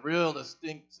one that has a real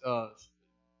distinct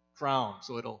crown,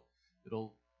 so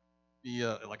it'll be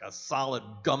like a solid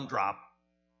gumdrop.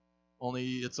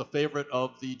 Only it's a favorite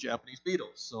of the Japanese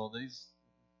beetles. So these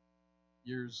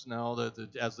years now,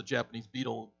 as the Japanese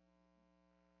beetle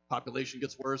population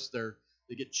gets worse,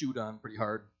 they get chewed on pretty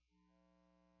hard.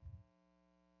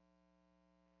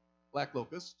 Black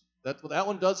locust. That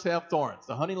one does have thorns.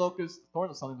 The honey locust, the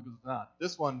thorn is something that does not.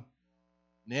 This one,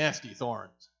 nasty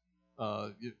thorns.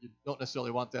 You don't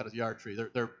necessarily want that as a yard tree.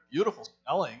 They're beautiful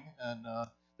smelling, and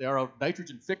they are a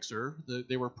nitrogen fixer.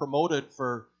 They were promoted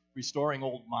for restoring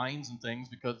old mines and things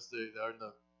because they are in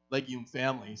the legume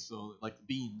family. So like the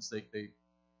beans,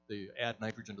 they add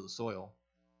nitrogen to the soil.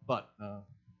 But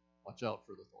watch out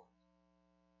for the thorns.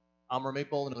 Amur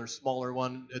maple, another smaller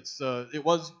one. It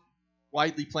was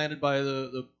widely planted by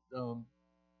the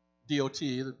DOT,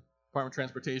 the Department of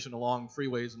Transportation, along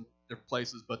freeways and different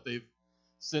places, but they've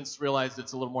since realized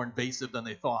it's a little more invasive than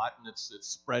they thought, and it's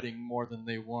spreading more than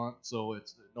they want, so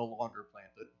it's no longer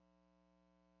planted.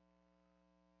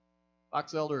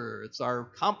 Box elder, it's our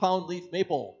compound leaf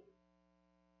maple.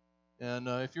 And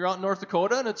if you're out in North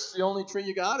Dakota and it's the only tree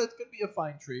you got, it could be a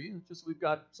fine tree. It's just we've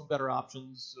got some better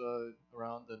options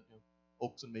around than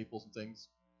oaks and maples and things.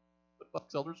 But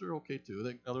box elders are okay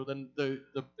too. Other than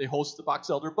they host the box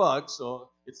elder bug, so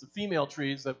it's the female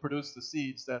trees that produce the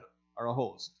seeds that are a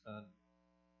host. And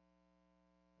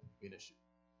an issue.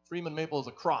 Freeman maple is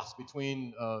a cross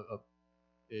between a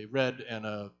red and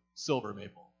a silver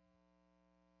maple.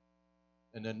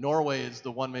 And then Norway is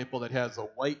the one maple that has a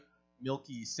white,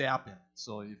 milky sap in it.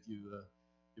 So if you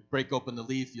break open the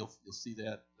leaf, you'll see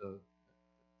that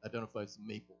identifies the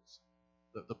maples.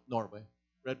 The Norway.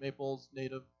 Red maples,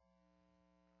 native.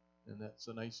 And that's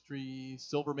a nice tree.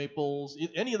 Silver maples.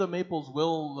 Any of the maples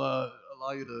will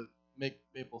allow you to make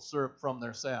maple syrup from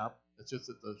their sap. It's just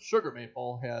that the sugar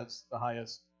maple has the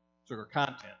highest sugar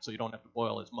content, so you don't have to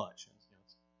boil as much.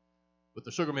 With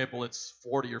the sugar maple, it's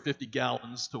 40 or 50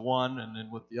 gallons to one, and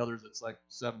then with the others, it's like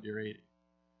 70 or 80.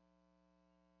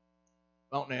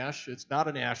 Mountain ash, it's not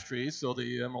an ash tree, so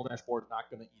the emerald ash borer is not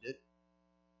going to eat it.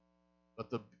 But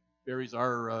the berries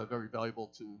are very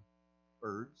valuable to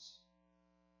birds.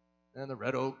 And the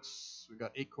red oaks, we've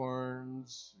got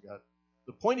acorns,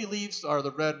 the pointy leaves are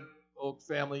the red oak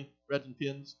family, reds and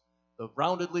pins. The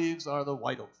rounded leaves are the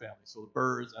white oak family, so the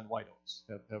burrs and white oaks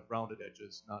have rounded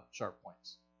edges, not sharp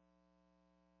points.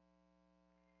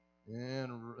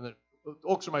 And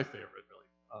oaks are my favorite,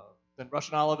 really. Then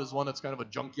Russian olive is one that's kind of a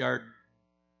junkyard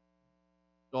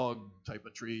dog type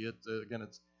of tree. Again,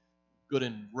 it's good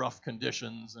in rough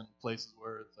conditions and places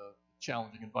where it's a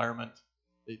challenging environment.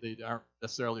 They aren't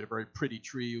necessarily a very pretty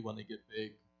tree when they get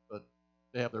big, but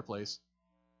they have their place.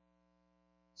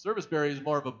 Service berry is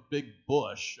more of a big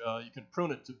bush. You can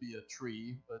prune it to be a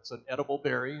tree, but it's an edible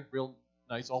berry, real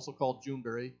nice, also called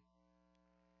Juneberry.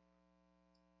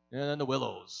 And then the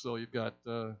willows. So you've got,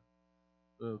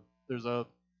 there's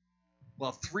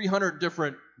about 300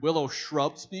 different willow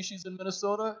shrub species in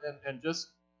Minnesota, and just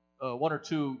one or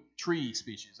two tree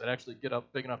species that actually get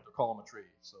up big enough to call them a tree.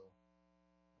 So,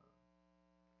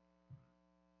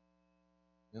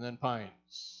 and then pines.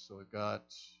 So we've got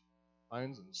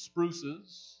pines and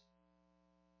spruces.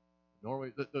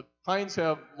 Norway, the pines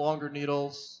have longer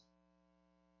needles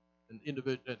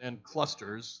and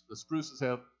clusters. The spruces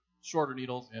have shorter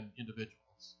needles and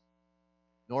individuals.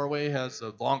 Norway has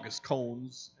the longest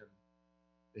cones, and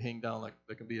they hang down like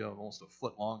they can be almost a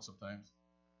foot long sometimes.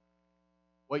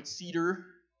 White cedar,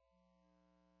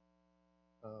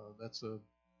 that's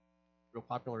real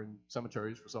popular in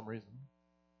cemeteries for some reason.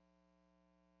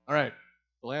 All right,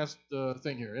 the last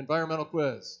thing here, environmental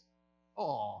quiz.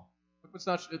 Oh, it's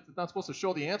not supposed to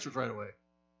show the answers right away,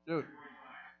 dude.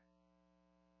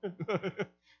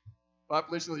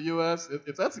 Population of the U.S.,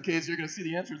 if that's the case, you're going to see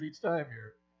the answers each time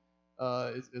here.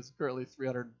 Is currently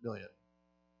 300 million.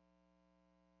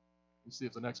 Let's see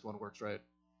if the next one works right.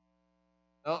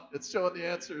 Oh, it's showing the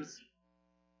answers.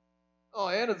 Oh,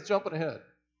 and it's jumping ahead.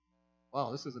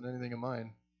 Wow, this isn't anything of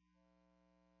mine.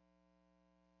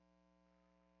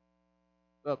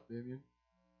 What's up, Damien?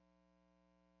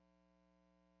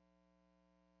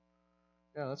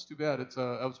 Yeah, that's too bad. It's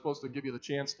I was supposed to give you the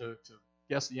chance to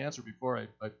guess the answer before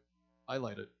I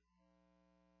highlight it.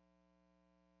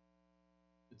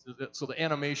 So the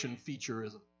animation feature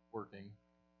isn't working.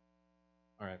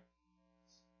 All right.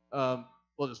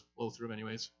 We'll just blow through them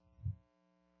anyways.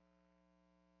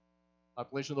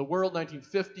 Population of the world,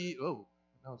 1950. Oh,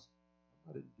 I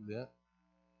didn't do that.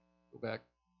 Go back.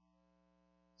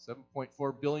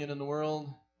 7.4 billion in the world.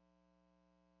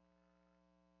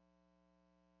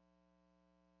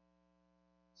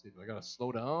 Let's see, do I got to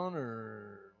slow down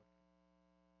or?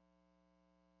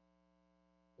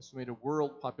 Estimated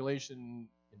world population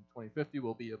in 2050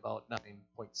 will be about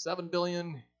 9.7 billion.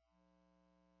 Am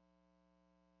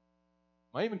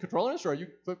I even controlling this, or are you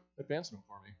advancing them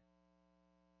for me?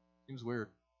 Seems weird.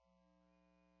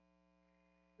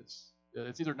 It's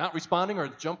either not responding or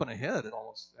it's jumping ahead. It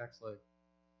almost acts like.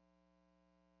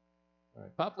 All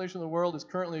right, population of the world is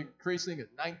currently increasing at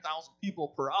 9,000 people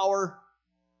per hour.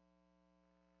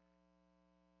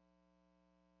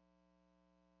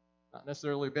 Not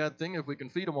necessarily a bad thing if we can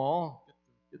feed them all,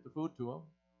 get the food to them.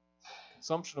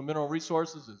 Consumption of mineral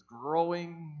resources is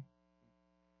growing.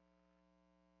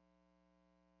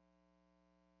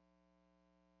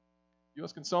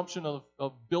 U.S. consumption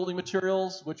of building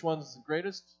materials, which one's the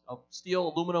greatest? Of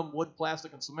steel, aluminum, wood,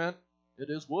 plastic, and cement? It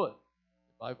is wood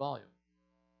by volume.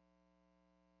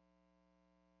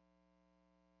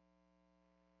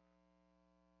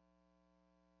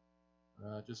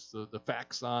 Just the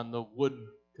facts on the wood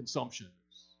consumption.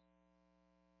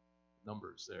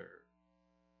 Numbers there.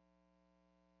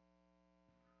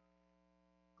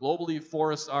 Globally,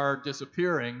 forests are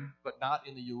disappearing, but not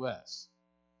in the U.S.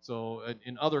 So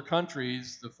in other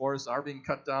countries, the forests are being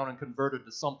cut down and converted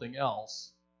to something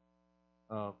else.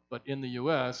 But in the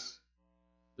U.S.,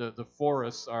 the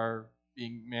forests are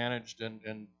being managed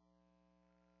and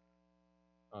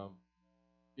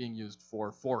being used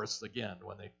for forests again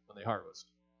when they harvest.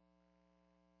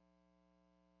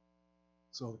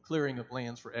 So the clearing of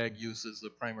lands for ag use is the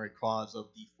primary cause of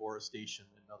deforestation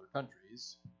in other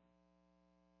countries.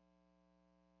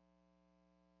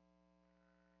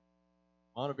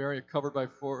 Amount of area covered by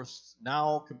forests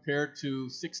now compared to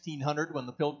 1600 when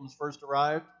the Pilgrims first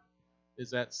arrived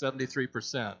is at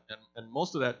 73%, and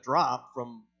most of that drop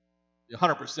from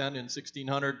 100% in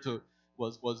 1600 to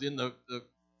was in the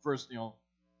first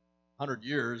 100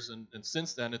 years, and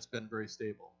since then it's been very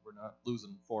stable. We're not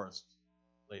losing forest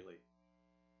lately.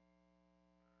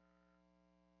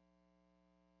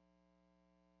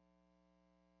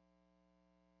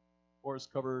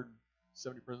 Forest covered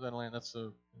 70% of land. That's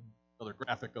another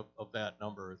graphic of that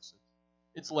number.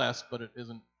 It's less, but it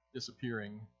isn't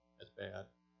disappearing as bad.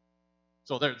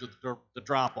 So there's the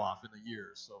drop off in the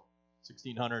years. So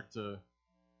 1600 to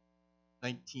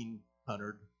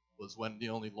 1900 was when the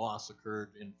only loss occurred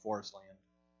in forest land.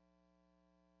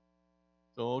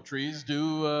 So trees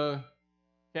do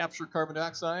capture carbon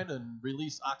dioxide and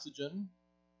release oxygen.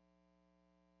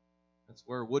 That's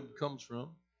where wood comes from.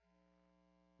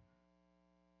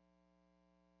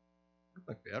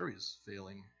 My battery is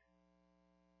failing.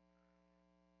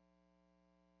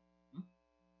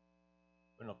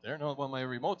 Put it up there. No, well, my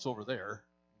remote's over there.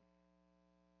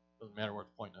 Doesn't matter where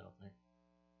it's pointing, I don't think.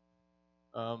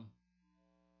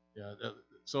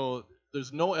 So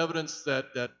there's no evidence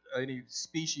that any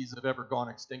species have ever gone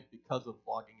extinct because of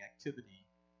logging activity,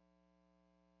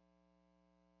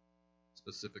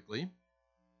 specifically.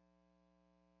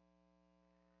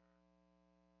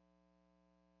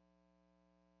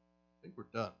 I think we're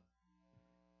done.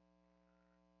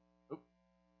 Oh.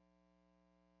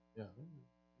 Yeah.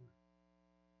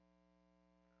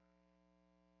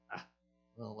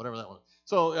 Well, whatever that was.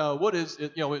 So wood is,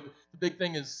 the big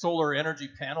thing is solar energy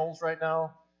panels right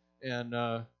now, and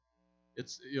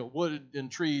it's wood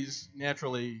and trees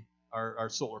naturally are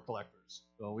solar collectors.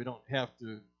 So we don't have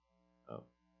to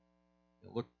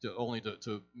look to only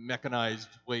to mechanized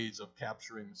ways of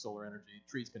capturing solar energy.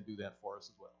 Trees can do that for us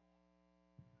as well.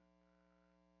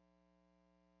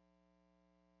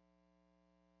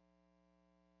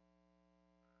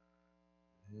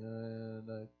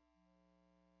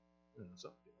 And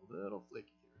something a little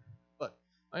flaky here, but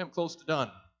I am close to done.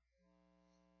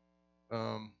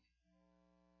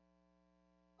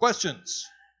 Questions?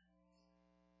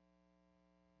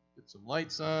 Get some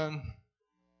lights on.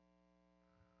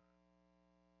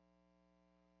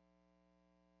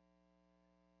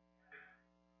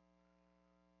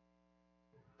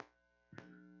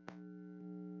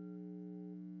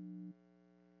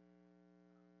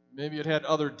 Maybe it had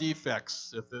other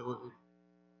defects if it would.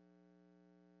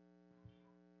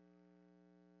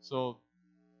 So,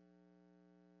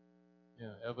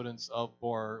 yeah, evidence of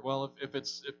borer. Well, if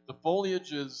the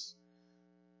foliage is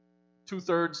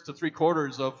 2/3 to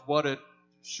 3/4 of what it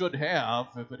should have,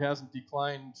 if it hasn't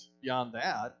declined beyond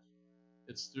that,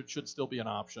 it should still be an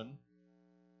option.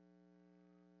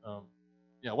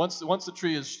 Yeah, once the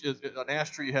tree an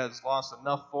ash tree has lost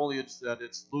enough foliage that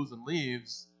it's losing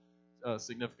leaves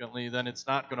significantly, then it's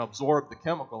not going to absorb the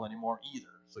chemical anymore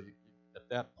either. So at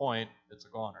that point, it's a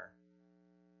goner.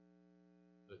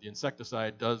 The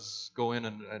insecticide does go in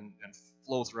and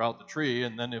flow throughout the tree,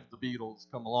 and then if the beetles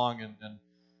come along and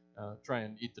try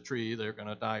and eat the tree, they're going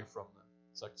to die from the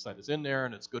insecticide that's in there,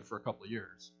 and it's good for a couple of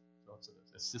years. So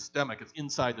it's systemic. It's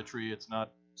inside the tree. It's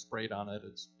not sprayed on it.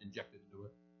 It's injected into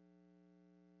it.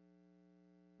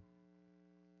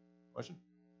 Question?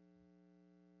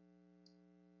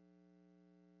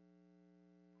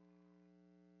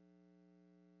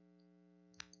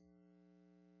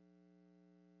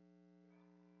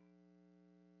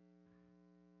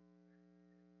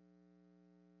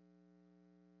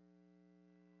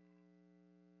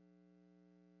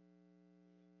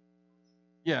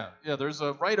 Yeah, there's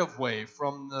a right-of-way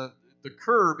from the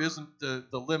curb isn't the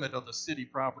limit of the city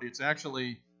property. It's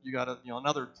actually, you got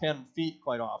another 10 feet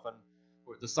quite often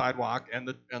where the sidewalk and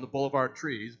the boulevard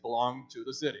trees belong to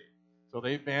the city. So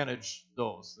they manage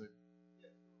those.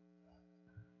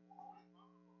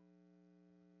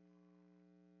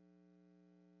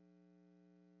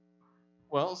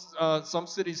 Well, some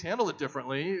cities handle it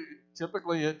differently.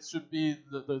 Typically, it should be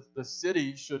the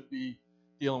city should be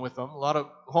dealing with them. A lot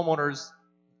of homeowners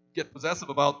get possessive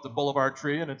about the boulevard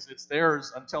tree, and it's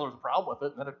theirs until there's a problem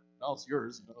with it, and then it's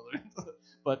yours.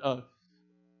 But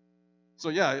so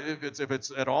yeah, if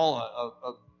it's at all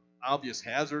a obvious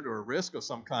hazard or a risk of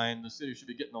some kind, the city should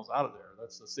be getting those out of there.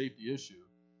 That's a safety issue.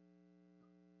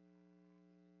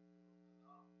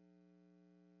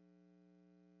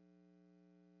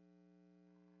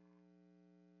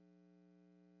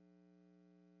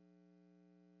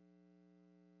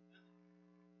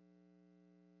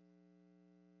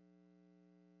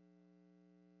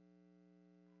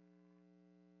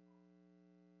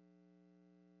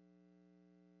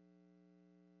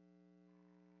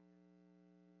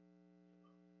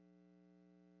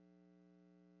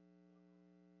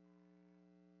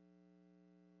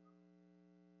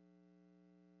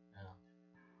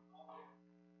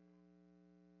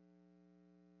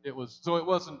 It was so it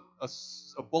wasn't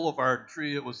a boulevard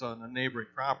tree. It was on a neighboring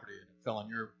property, and it fell on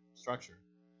your structure.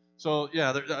 So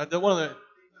yeah, one of the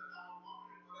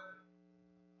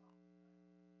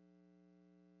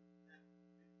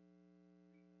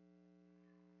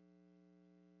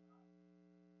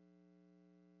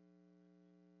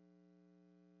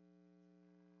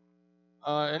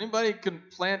anybody can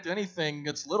plant anything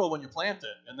that's little when you plant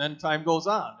it, and then time goes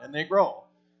on and they grow.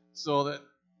 So that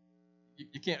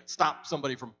you can't stop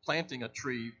somebody from planting a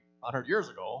tree 100 years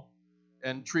ago,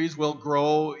 and trees will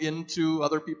grow into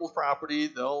other people's property.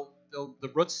 The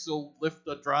roots will lift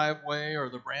the driveway or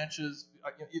the branches.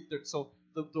 So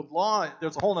the law,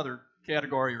 there's a whole other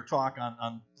category or talk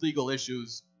on legal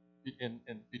issues in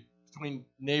between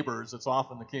neighbors. It's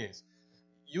often the case.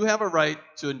 You have a right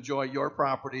to enjoy your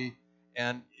property,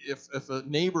 and if a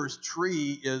neighbor's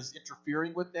tree is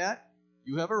interfering with that,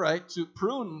 you have a right to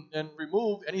prune and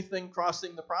remove anything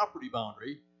crossing the property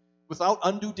boundary without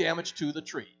undue damage to the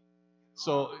tree.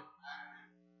 So,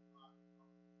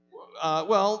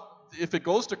 well, if it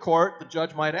goes to court, the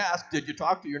judge might ask, "Did you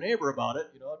talk to your neighbor about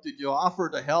it? Did you offer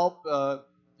to help?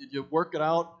 Did you work it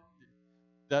out?"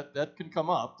 That can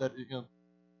come up. That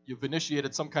you've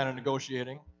initiated some kind of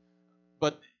negotiating.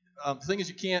 But the thing is,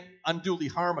 you can't unduly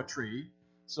harm a tree.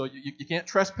 So you can't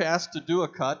trespass to do a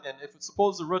cut. And if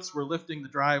suppose the roots were lifting the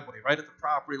driveway right at the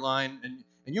property line, and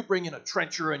you bring in a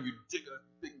trencher and you dig a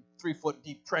big 3-foot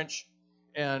deep trench,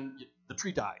 and the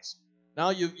tree dies.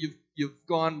 Now you've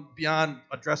gone beyond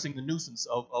addressing the nuisance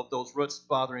of those roots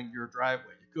bothering your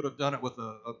driveway. You could have done it with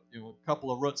a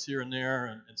couple of roots here and there,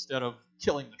 and instead of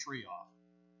killing the tree off.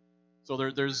 So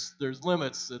there's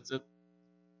limits.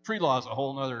 Tree law is a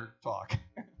whole nother talk.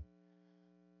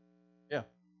 Yeah.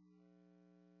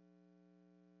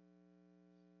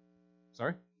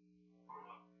 Sorry?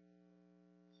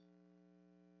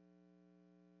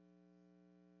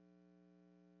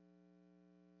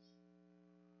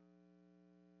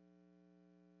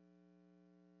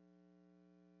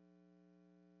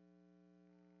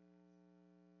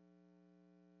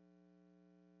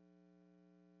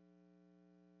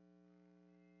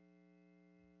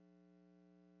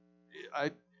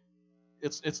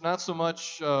 It's not so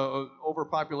much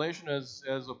overpopulation as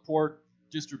a poor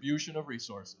distribution of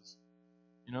resources.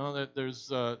 That there's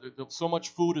so much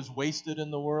food is wasted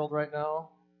in the world right now.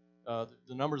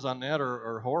 The numbers on that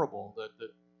are horrible.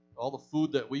 That all the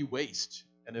food that we waste,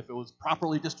 and if it was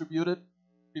properly distributed,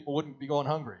 people wouldn't be going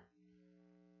hungry.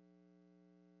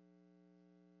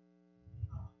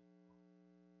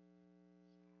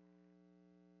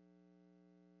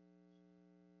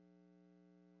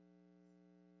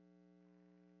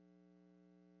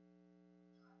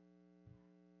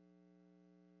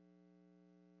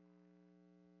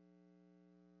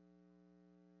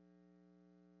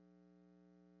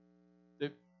 They,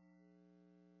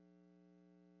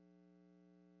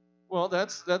 well,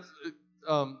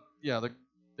 yeah.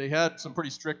 They had some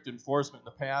pretty strict enforcement in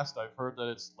the past. I've heard that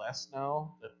it's less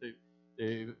now. That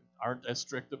they aren't as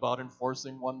strict about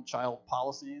enforcing one-child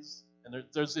policies. And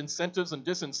there's incentives and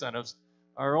disincentives.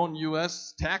 Our own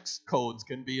U.S. tax codes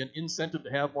can be an incentive to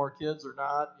have more kids or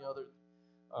not.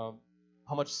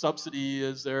 How much subsidy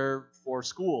is there for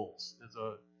schools?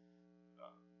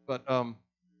 But I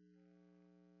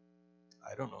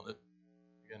don't know that.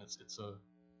 Again, it's a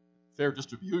fair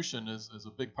distribution is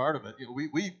a big part of it.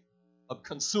 We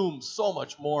consume so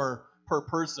much more per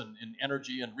person in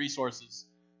energy and resources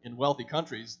in wealthy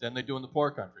countries than they do in the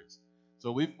poor countries.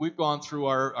 So we've gone through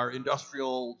our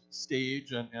industrial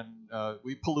stage, and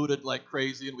we polluted like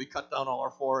crazy, and we cut down all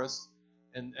our forests,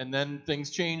 and then things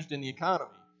changed in the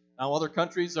economy. Now other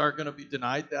countries are going to be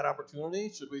denied that opportunity.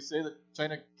 Should we say that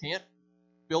China can't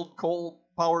build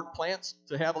coal-powered plants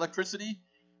to have electricity?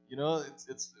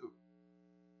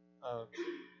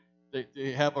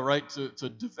 They have a right to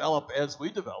develop as we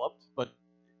developed, but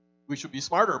we should be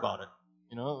smarter about it.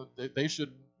 They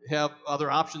should have other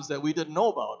options that we didn't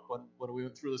know about when we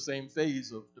went through the same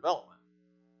phase of development.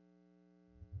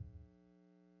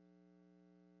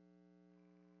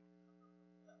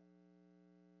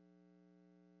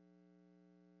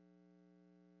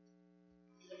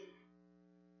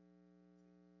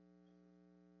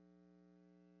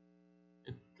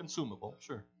 Consumable,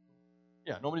 sure.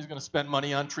 Yeah, nobody's going to spend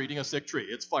money on treating a sick tree.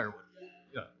 It's firewood.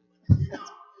 Yeah.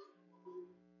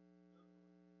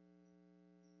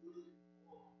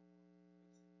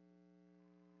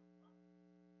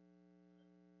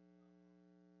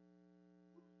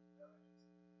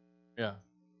 Yeah.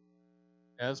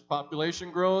 As population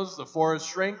grows, the forests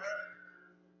shrink.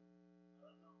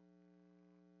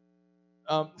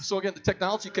 So again, the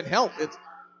technology can help.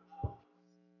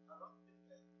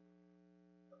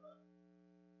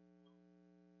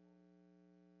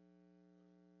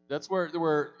 That's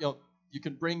where you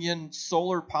can bring in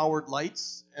solar powered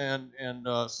lights and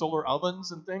solar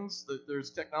ovens and things. There's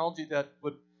technology that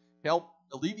would help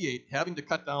alleviate having to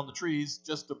cut down the trees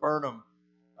just to burn them.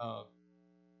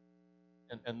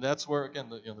 And that's where, again,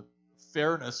 the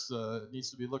fairness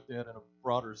needs to be looked at in a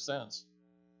broader sense.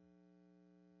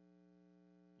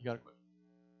 You got a question?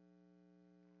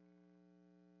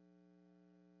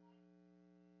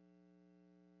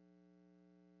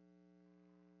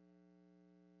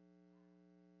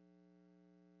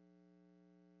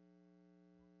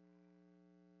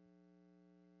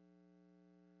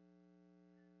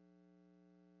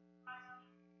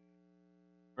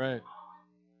 Right.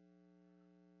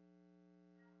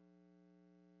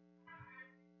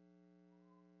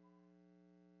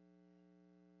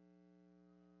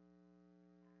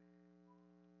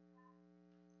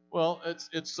 Well,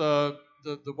 it's the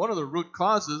one of the root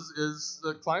causes is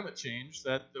the climate change,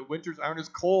 that the winters aren't as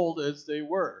cold as they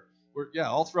were.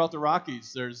 All throughout the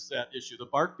Rockies there's that issue. The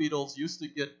bark beetles used to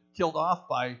get killed off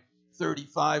by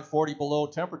 35, 40 below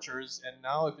temperatures, and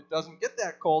now if it doesn't get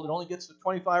that cold, it only gets to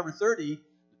 25 or 30,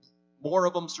 more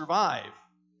of them survive.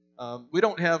 We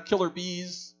don't have killer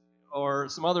bees or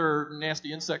some other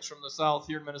nasty insects from the south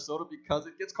here in Minnesota because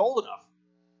it gets cold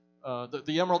enough.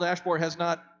 The emerald ash borer has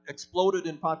not exploded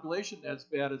in population as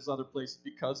bad as other places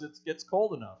because it gets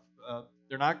cold enough.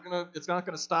 It's not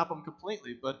gonna stop them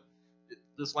completely, but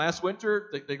this last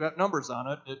winter they got numbers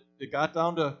on it. It got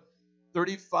down to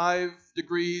 35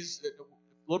 degrees, a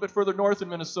little bit further north in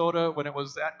Minnesota when it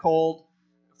was that cold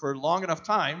for long enough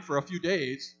time, for a few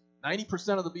days.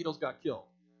 90% of the beetles got killed.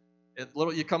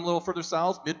 You come a little further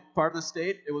south, mid part of the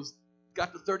state,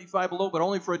 got to 35 below, but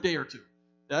only for a day or two.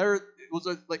 There it was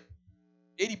like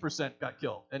 80% got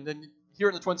killed. And then here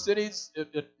in the Twin Cities,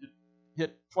 it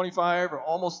hit 25 or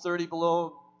almost 30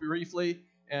 below briefly,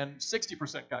 and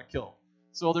 60% got killed.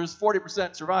 So there's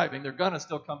 40% surviving. They're going to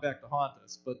still come back to haunt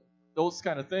us. But those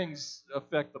kind of things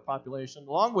affect the population,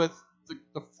 along with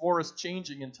the forest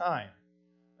changing in time.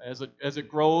 As it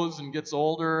grows and gets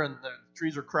older and the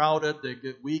trees are crowded, they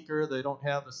get weaker, they don't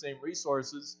have the same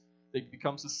resources, they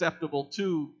become susceptible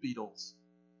to beetles.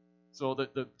 So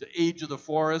the age of the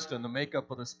forest and the makeup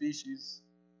of the species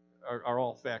are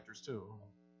all factors too.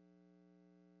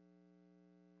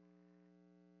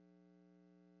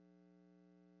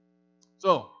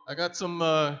 So I got some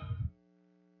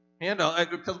handout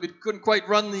because we couldn't quite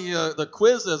run the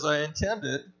quiz as I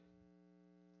intended.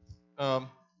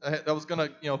 I was gonna,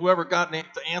 whoever got to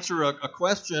answer a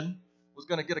question was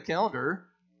gonna get a calendar.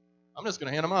 I'm just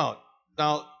gonna hand them out.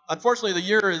 Now, unfortunately, the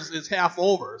year is half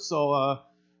over, so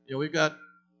we've got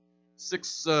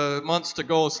 6 months to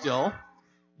go still.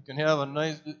 You can have a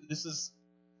nice. This is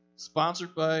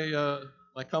sponsored by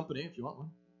my company, if you want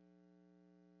one.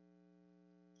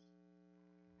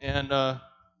 And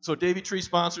so Davy Tree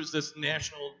sponsors this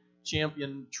national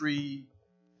champion tree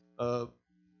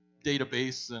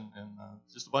database, and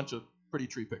just a bunch of pretty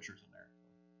tree pictures in there.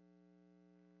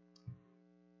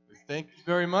 Thank you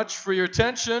very much for your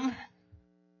attention.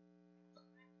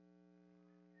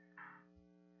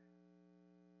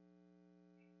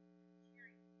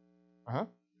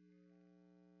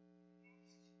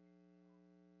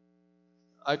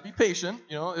 I'd be patient.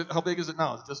 How big is it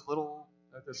now? Is it just little?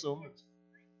 I assume it's.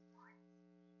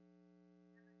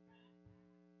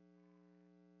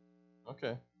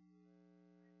 Okay.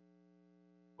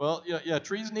 Well, yeah.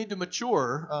 Trees need to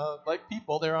mature. Like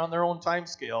people, they're on their own time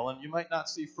scale, and you might not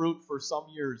see fruit for some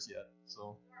years yet.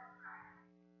 So.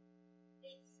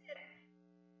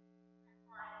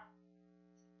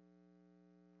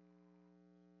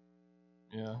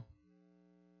 Yeah.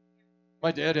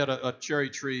 My dad had a cherry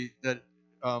tree that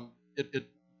it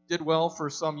did well for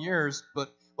some years,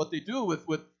 but what they do with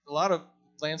a lot of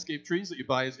landscape trees that you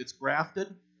buy is it's grafted,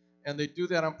 and they do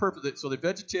that on purpose. So they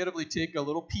vegetatively take a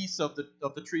little piece of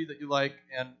the tree that you like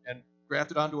and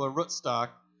graft it onto a rootstock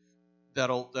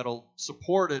that'll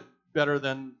support it better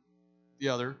than the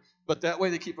other. But that way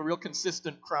they keep a real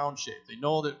consistent crown shape. They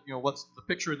know that what's the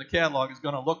picture in the catalog is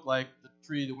going to look like the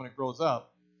tree when it grows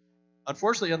up.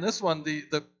 Unfortunately, on this one,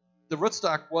 the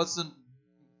rootstock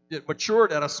it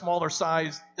matured at a smaller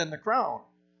size than the crown.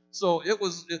 So it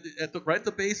was right at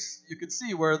the base. You could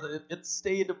see where it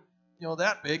stayed,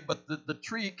 that big, but the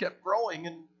tree kept growing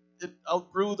and it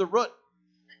outgrew the root.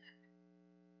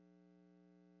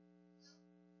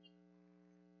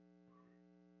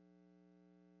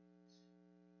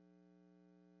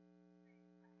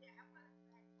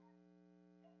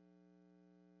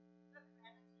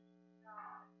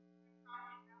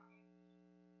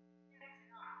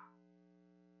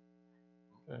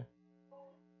 Okay.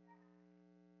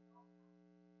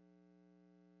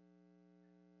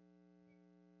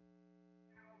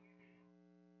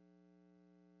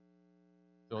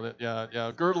 So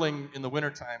that, girdling in the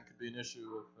wintertime could be an issue.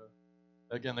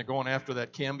 Again, they're going after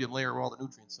that cambium layer where all the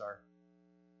nutrients are.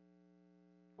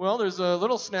 Well, there's a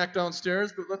little snack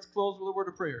downstairs, but let's close with a word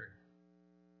of prayer.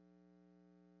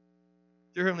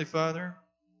 Dear Heavenly Father,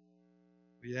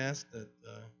 we ask that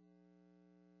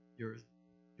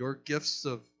your gifts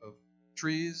of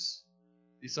trees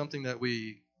be something that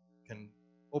we can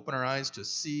open our eyes to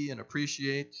see and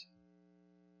appreciate.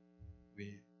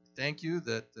 We thank you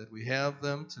that we have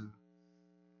them to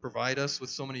provide us with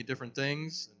so many different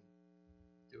things and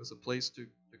give us a place to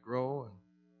grow. And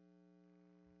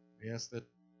we ask that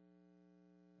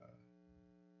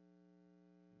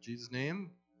in Jesus'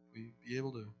 name we be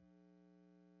able to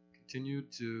continue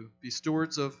to be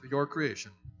stewards of your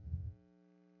creation.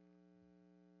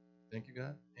 Thank you,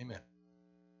 God. Amen.